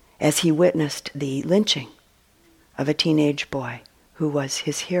 as he witnessed the lynching of a teenage boy who was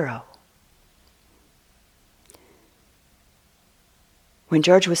his hero. When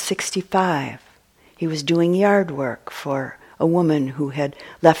George was 65, he was doing yard work for a woman who had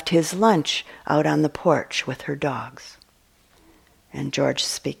left his lunch out on the porch with her dogs. And George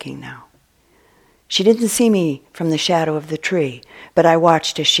speaking now. "She didn't see me from the shadow of the tree, but I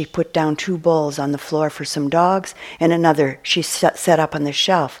watched as she put down 2 bowls on the floor for some dogs, and another she set up on the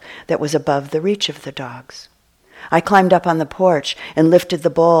shelf that was above the reach of the dogs. I climbed up on the porch and lifted the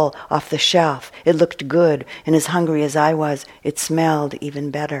bowl off the shelf. It looked good, and as hungry as I was, it smelled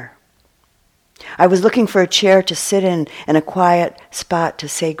even better. I was looking for a chair to sit in and a quiet spot to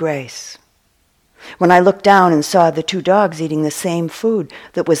say grace, when I looked down and saw the 2 dogs eating the same food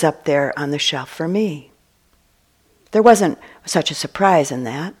that was up there on the shelf for me. There wasn't such a surprise in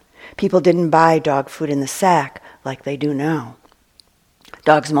that. People didn't buy dog food in the sack like they do now.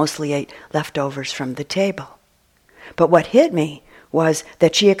 Dogs mostly ate leftovers from the table. But what hit me was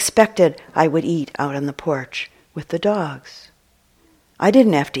that she expected I would eat out on the porch with the dogs. I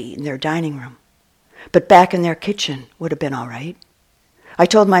didn't have to eat in their dining room, but back in their kitchen would have been all right. I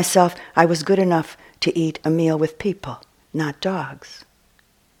told myself I was good enough to eat a meal with people, not dogs.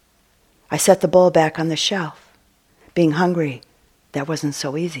 I set the bowl back on the shelf. Being hungry, that wasn't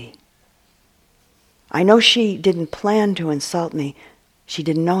so easy. I know she didn't plan to insult me. She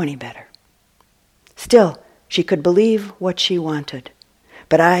didn't know any better. Still, she could believe what she wanted.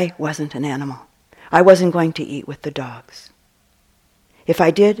 But I wasn't an animal. I wasn't going to eat with the dogs. If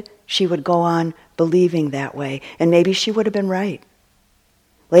I did, she would go on believing that way, and maybe she would have been right.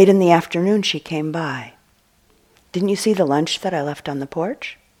 Late in the afternoon, she came by. Didn't you see the lunch that I left on the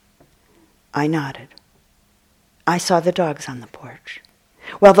porch? I nodded. I saw the dogs on the porch.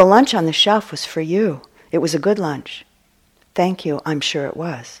 Well, the lunch on the shelf was for you. It was a good lunch. Thank you, I'm sure it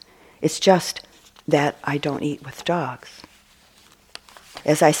was. It's just that I don't eat with dogs.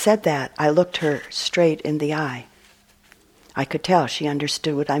 As I said that, I looked her straight in the eye. I could tell she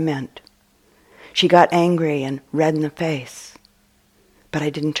understood what I meant. She got angry and red in the face, but I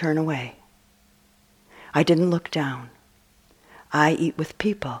didn't turn away. I didn't look down. I eat with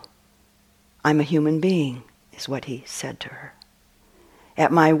people. I'm a human being, is what he said to her.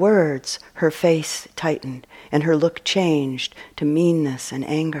 At my words, her face tightened and her look changed to meanness and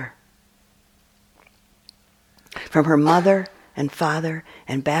anger. From her mother and father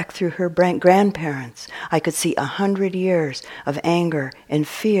and back through her grandparents, I could see 100 years of anger and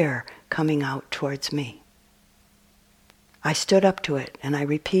fear coming out towards me. I stood up to it and I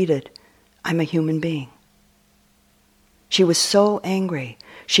repeated, I'm a human being. She was so angry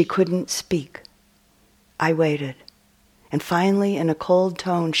she couldn't speak. I waited, and finally in a cold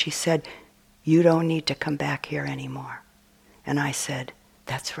tone she said, you don't need to come back here anymore. And I said,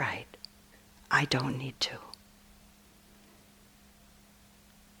 that's right, I don't need to.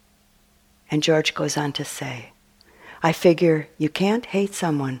 And George goes on to say, I figure you can't hate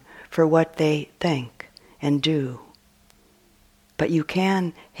someone for what they think and do, but you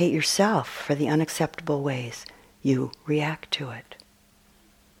can hate yourself for the unacceptable ways you react to it.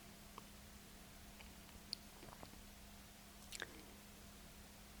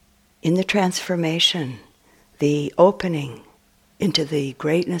 In the transformation, the opening into the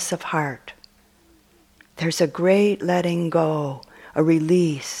greatness of heart, there's a great letting go, a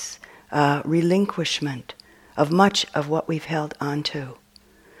release, a relinquishment of much of what we've held onto,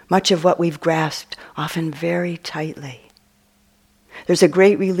 much of what we've grasped, often very tightly. There's a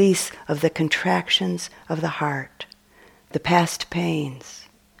great release of the contractions of the heart, the past pains,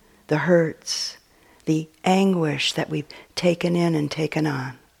 the hurts, the anguish that we've taken in and taken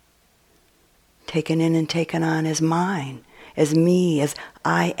on. Taken in and taken on as mine, as me, as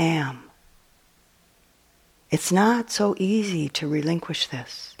I am. It's not so easy to relinquish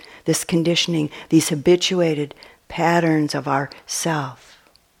this conditioning, these habituated patterns of our self.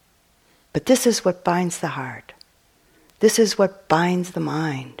 But this is what binds the heart. This is what binds the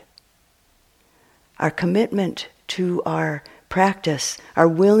mind. Our commitment to our practice, our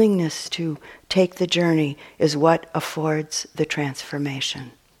willingness to take the journey is what affords the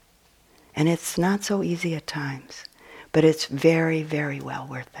transformation. And it's not so easy at times, but it's very, very well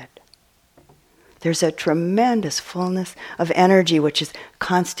worth it. There's a tremendous fullness of energy which is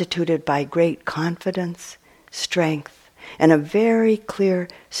constituted by great confidence, strength, and a very clear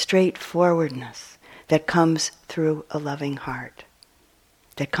straightforwardness that comes through a loving heart,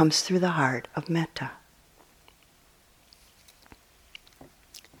 that comes through the heart of Metta.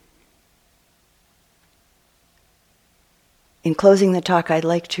 In closing the talk, I'd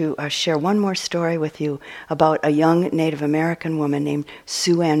like to share one more story with you about a young Native American woman named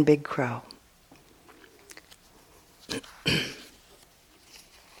Sue Ann Big Crow.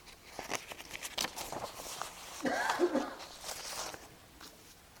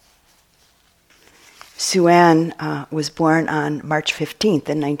 Sue Ann was born on March 15th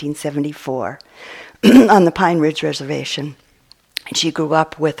in 1974 on the Pine Ridge Reservation. And she grew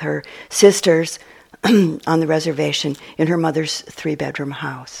up with her sisters on the reservation in her mother's 3-bedroom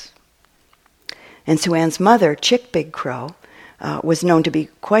house. And Sue Ann's mother, Chick Big Crow, was known to be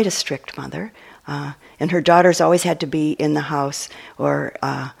quite a strict mother, and her daughters always had to be in the house or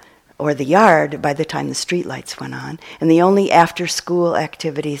the yard by the time the streetlights went on. And the only after-school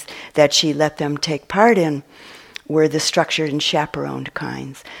activities that she let them take part in were the structured and chaperoned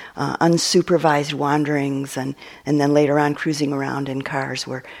kinds. Unsupervised wanderings and then later on cruising around in cars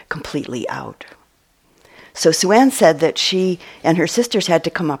were completely out. So Sue Ann said that she and her sisters had to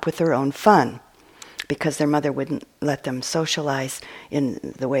come up with their own fun because their mother wouldn't let them socialize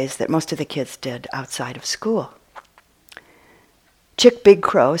in the ways that most of the kids did outside of school. Chick Big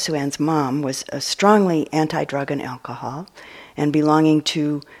Crow, Sue Ann's mom, was strongly anti-drug and alcohol and belonging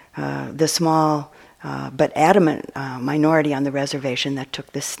to the small but adamant minority on the reservation that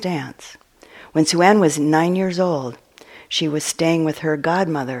took this stance. When Sue Ann was 9 years old, she was staying with her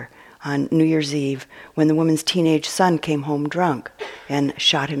godmother on New Year's Eve when the woman's teenage son came home drunk and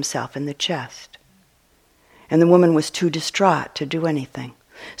shot himself in the chest. And the woman was too distraught to do anything.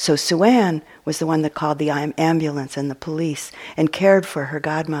 So Sue-Ann was the one that called the ambulance and the police and cared for her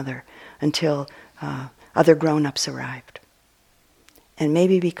godmother until other grown-ups arrived. And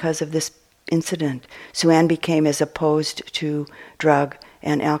maybe because of this incident, Sue-Ann became as opposed to drug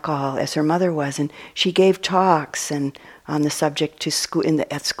and alcohol as her mother was, and she gave talks and on the subject to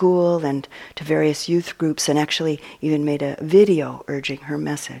at school and to various youth groups, and actually even made a video urging her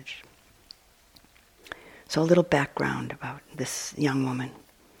message. So a little background about this young woman.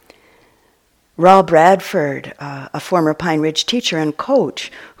 Raul Bradford, a former Pine Ridge teacher and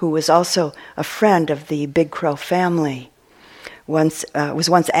coach who was also a friend of the Big Crow family, was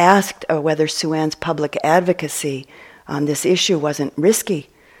once asked whether Sue-Ann's public advocacy on this issue wasn't risky,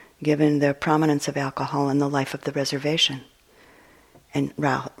 given the prominence of alcohol in the life of the reservation. And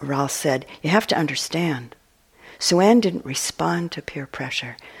Raul said, "You have to understand, Sue-Ann didn't respond to peer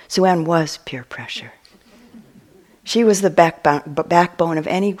pressure. Sue-Ann was peer pressure. She was the backbone of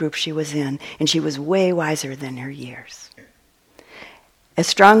any group she was in, and she was way wiser than her years." As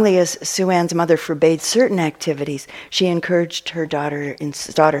strongly as Sue-Ann's mother forbade certain activities, she encouraged her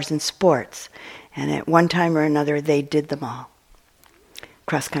daughters in sports, and at one time or another they did them all.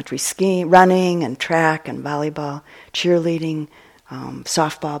 Cross-country skiing, running, and track, and volleyball, cheerleading,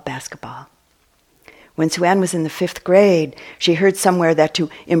 softball, basketball. When Sue-Ann was in the 5th grade, she heard somewhere that to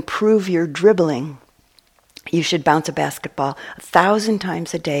improve your dribbling, you should bounce a basketball 1,000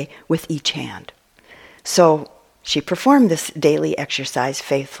 times a day with each hand. So she performed this daily exercise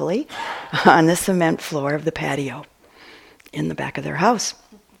faithfully on the cement floor of the patio in the back of their house.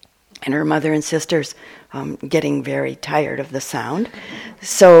 And her mother and sisters getting very tired of the sound.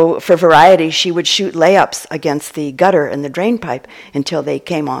 So for variety, she would shoot layups against the gutter and the drain pipe until they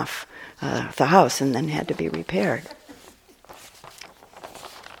came off the house and then had to be repaired.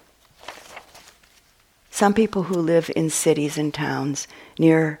 Some people who live in cities and towns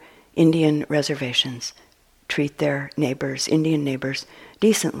near Indian reservations treat their neighbors, Indian neighbors,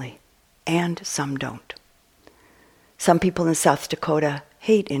 decently, and some don't. Some people in South Dakota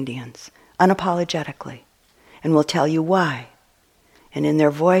hate Indians unapologetically and will tell you why. And in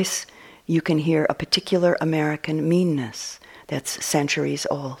their voice, you can hear a particular American meanness that's centuries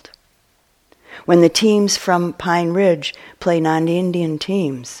old. When the teams from Pine Ridge play non-Indian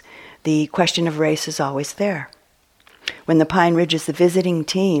teams, the question of race is always there. When the Pine Ridge is the visiting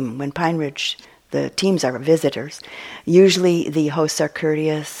team, when Pine Ridge, the teams are visitors, usually the hosts are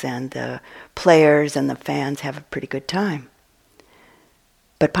courteous and the players and the fans have a pretty good time.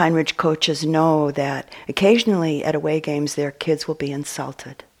 But Pine Ridge coaches know that occasionally at away games their kids will be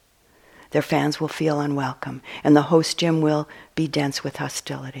insulted. Their fans will feel unwelcome, and the host gym will be dense with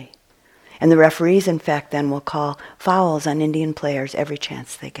hostility. And the referees, in fact, then will call fouls on Indian players every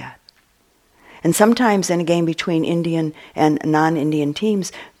chance they get. And sometimes in a game between Indian and non-Indian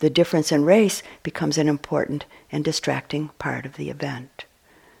teams, the difference in race becomes an important and distracting part of the event.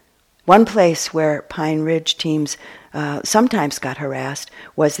 One place where Pine Ridge teams sometimes got harassed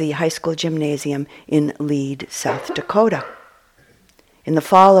was the high school gymnasium in Lead, South Dakota. In the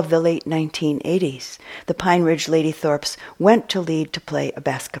fall of the late 1980s, the Pine Ridge Lady Thorpes went to Lead to play a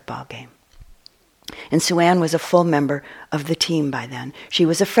basketball game. And Sue-Ann was a full member of the team by then. She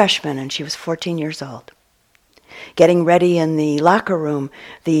was a freshman and she was 14 years old. Getting ready in the locker room,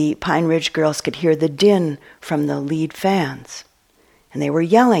 the Pine Ridge girls could hear the din from the Lead fans. And they were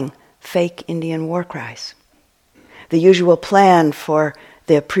yelling fake Indian war cries. The usual plan for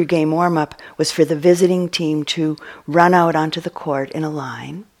the pregame warm-up was for the visiting team to run out onto the court in a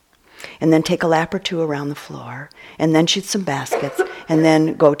line and then take a lap or two around the floor, and then shoot some baskets, and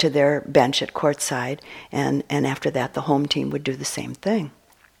then go to their bench at courtside, and after that the home team would do the same thing.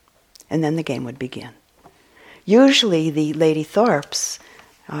 And then the game would begin. Usually the Lady Thorpes,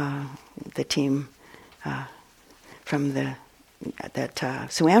 the team that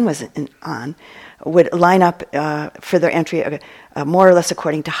Sue-Ann was on, would line up for their entry more or less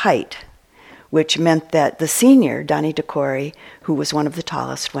according to height, which meant that the senior, Donnie DeCory, who was one of the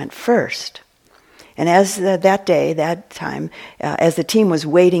tallest, went first. And as that time, as the team was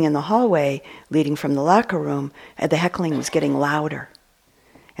waiting in the hallway leading from the locker room, the heckling was getting louder.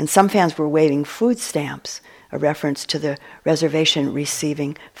 And some fans were waving food stamps, a reference to the reservation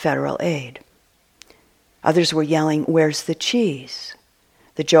receiving federal aid. Others were yelling, "Where's the cheese?"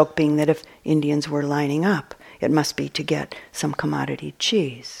 The joke being that if Indians were lining up, it must be to get some commodity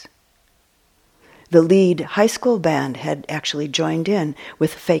cheese. The Lead high school band had actually joined in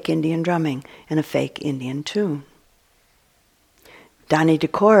with fake Indian drumming and a fake Indian tune. Donnie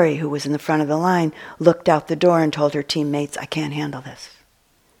DeCory, who was in the front of the line, looked out the door and told her teammates, "I can't handle this."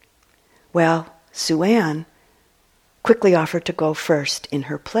 Well, Sue-Ann quickly offered to go first in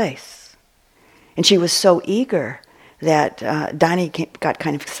her place. And she was so eager that Dani got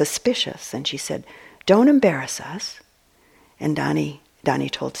kind of suspicious, and she said, "Don't embarrass us." And Dani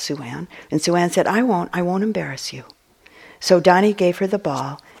told Sue-Ann, and Sue-Ann said, I won't embarrass you." So Dani gave her the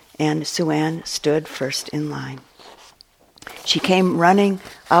ball, and Sue-Ann stood first in line. She came running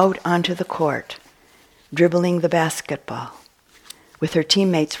out onto the court, dribbling the basketball, with her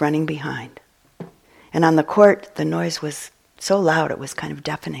teammates running behind. And on the court, the noise was so loud it was kind of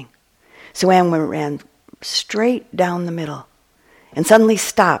deafening. Sue-Ann ran straight down the middle and suddenly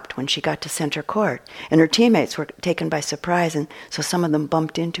stopped when she got to center court. And her teammates were taken by surprise, and so some of them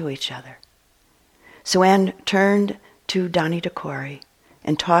bumped into each other. Sue-Ann turned to Dani DeCori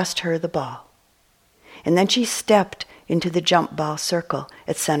and tossed her the ball. And then she stepped into the jump ball circle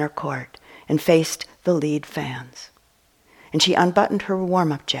at center court and faced the lead fans. And she unbuttoned her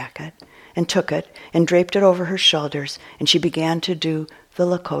warm-up jacket and took it and draped it over her shoulders, and she began to do the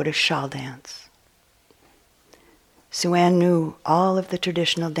Lakota shawl dance. Sue-Ann knew all of the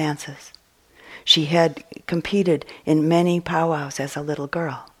traditional dances. She had competed in many powwows as a little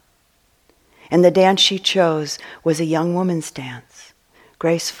girl. And the dance she chose was a young woman's dance,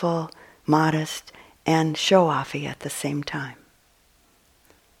 graceful, modest, and show-offy at the same time.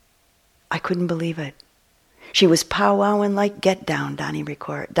 I couldn't believe it. She was powwowing like Get Down, Dani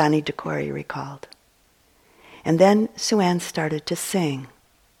DeCori recalled. And then Sue-Ann started to sing.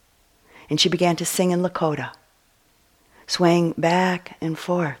 And she began to sing in Lakota, swaying back and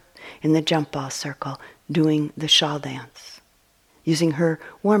forth in the jump ball circle, doing the shawl dance, using her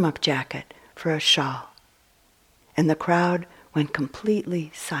warm-up jacket for a shawl. And the crowd went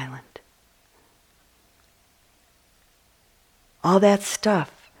completely silent. All that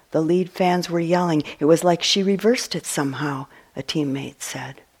stuff the lead fans were yelling, it was like she reversed it somehow, a teammate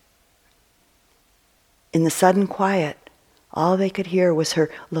said. In the sudden quiet, all they could hear was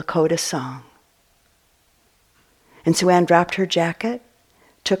her Lakota song. And Sue-Ann dropped her jacket,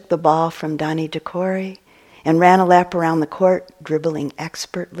 took the ball from Dani DeCori, and ran a lap around the court, dribbling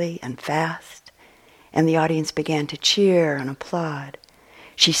expertly and fast. And the audience began to cheer and applaud.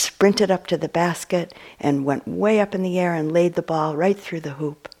 She sprinted up to the basket and went way up in the air and laid the ball right through the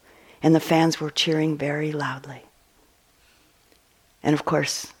hoop. And the fans were cheering very loudly. And of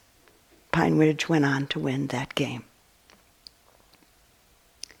course, Pine Ridge went on to win that game.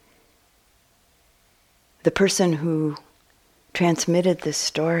 The person who transmitted this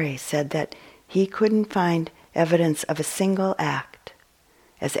story said that he couldn't find evidence of a single act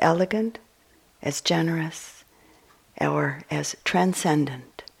as elegant, as generous, or as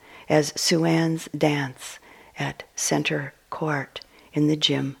transcendent as Sue-Ann's dance at center court in the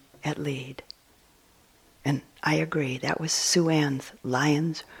gym at Lead. And I agree, that was Sue-Ann's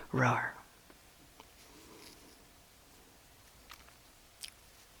lion's roar.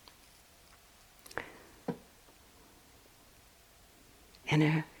 In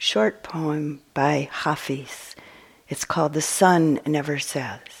a short poem by Hafiz, it's called "The Sun Never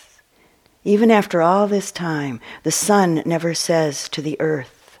Says." Even after all this time, the sun never says to the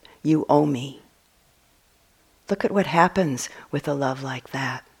earth, "You owe me." Look at what happens with a love like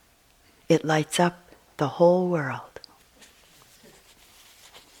that. It lights up the whole world.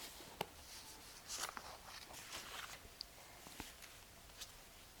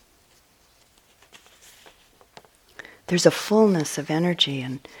 There's a fullness of energy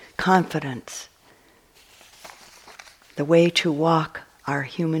and confidence, the way to walk our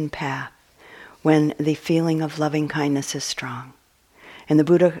human path when the feeling of loving kindness is strong. And the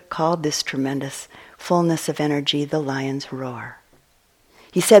Buddha called this tremendous fullness of energy the lion's roar.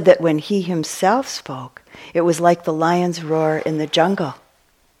 He said that when he himself spoke, it was like the lion's roar in the jungle,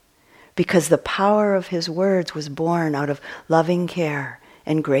 because the power of his words was born out of loving care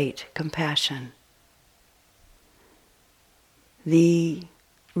and great compassion. The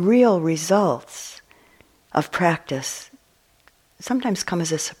real results of practice sometimes come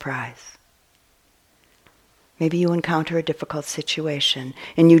as a surprise. Maybe you encounter a difficult situation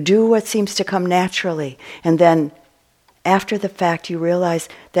and you do what seems to come naturally, and then after the fact you realize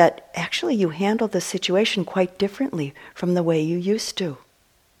that actually you handled the situation quite differently from the way you used to.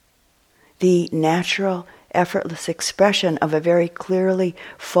 The natural, effortless expression of a very clearly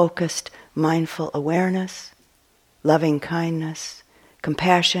focused, mindful awareness, loving kindness,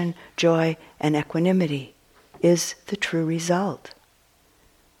 compassion, joy, and equanimity is the true result.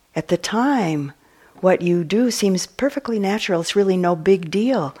 At the time, what you do seems perfectly natural. It's really no big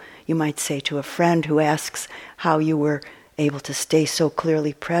deal, you might say to a friend who asks how you were able to stay so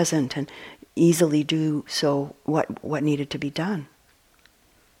clearly present and easily do so what needed to be done.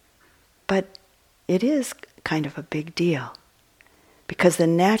 But it is kind of a big deal. Because the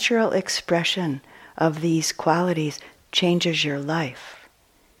natural expression of these qualities changes your life.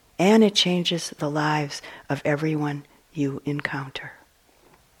 And it changes the lives of everyone you encounter.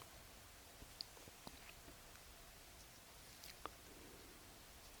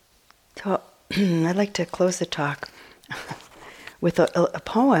 So I'd like to close the talk with a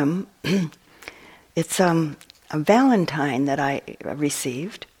poem. It's a Valentine that I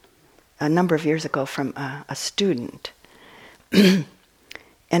received a number of years ago from a student. And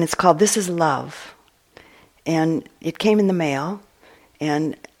it's called This Is Love. And it came in the mail,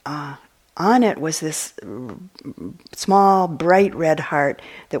 and on it was this small, bright red heart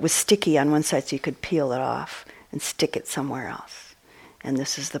that was sticky on one side so you could peel it off and stick it somewhere else. And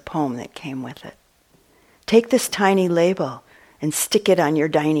this is the poem that came with it. Take this tiny label and stick it on your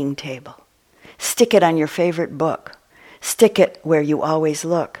dining table. Stick it on your favorite book. Stick it where you always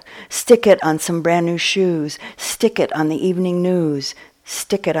look. Stick it on some brand new shoes. Stick it on the evening news.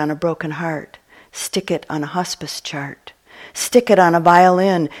 Stick it on a broken heart. Stick it on a hospice chart. Stick it on a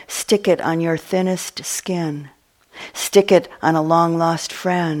violin. Stick it on your thinnest skin. Stick it on a long-lost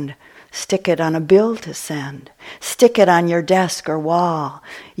friend. Stick it on a bill to send. Stick it on your desk or wall.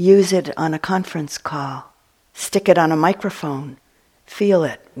 Use it on a conference call. Stick it on a microphone. Feel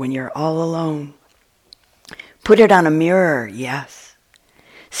it when you're all alone. Put it on a mirror, yes.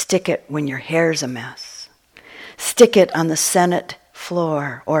 Stick it when your hair's a mess. Stick it on the Senate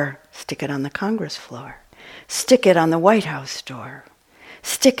floor, or stick it on the Congress floor. Stick it on the White House door.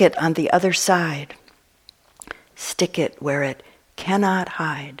 Stick it on the other side. Stick it where it cannot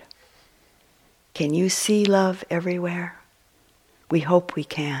hide. Can you see love everywhere? We hope we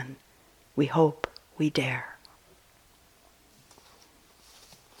can. We hope we dare.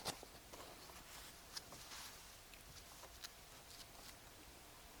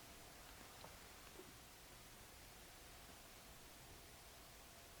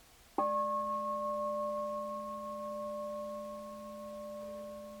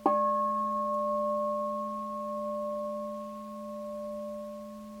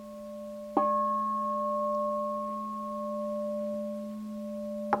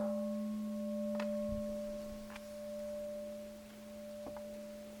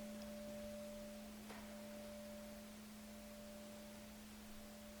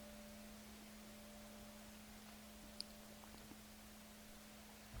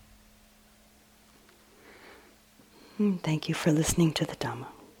 Thank you for listening to the Dhamma.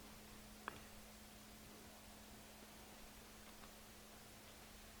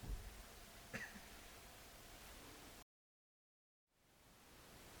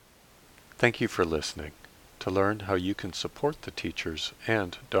 Thank you for listening. To learn how you can support the teachers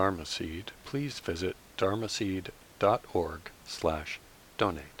and Dharma Seed, please visit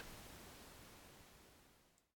dharmaseed.org/donate.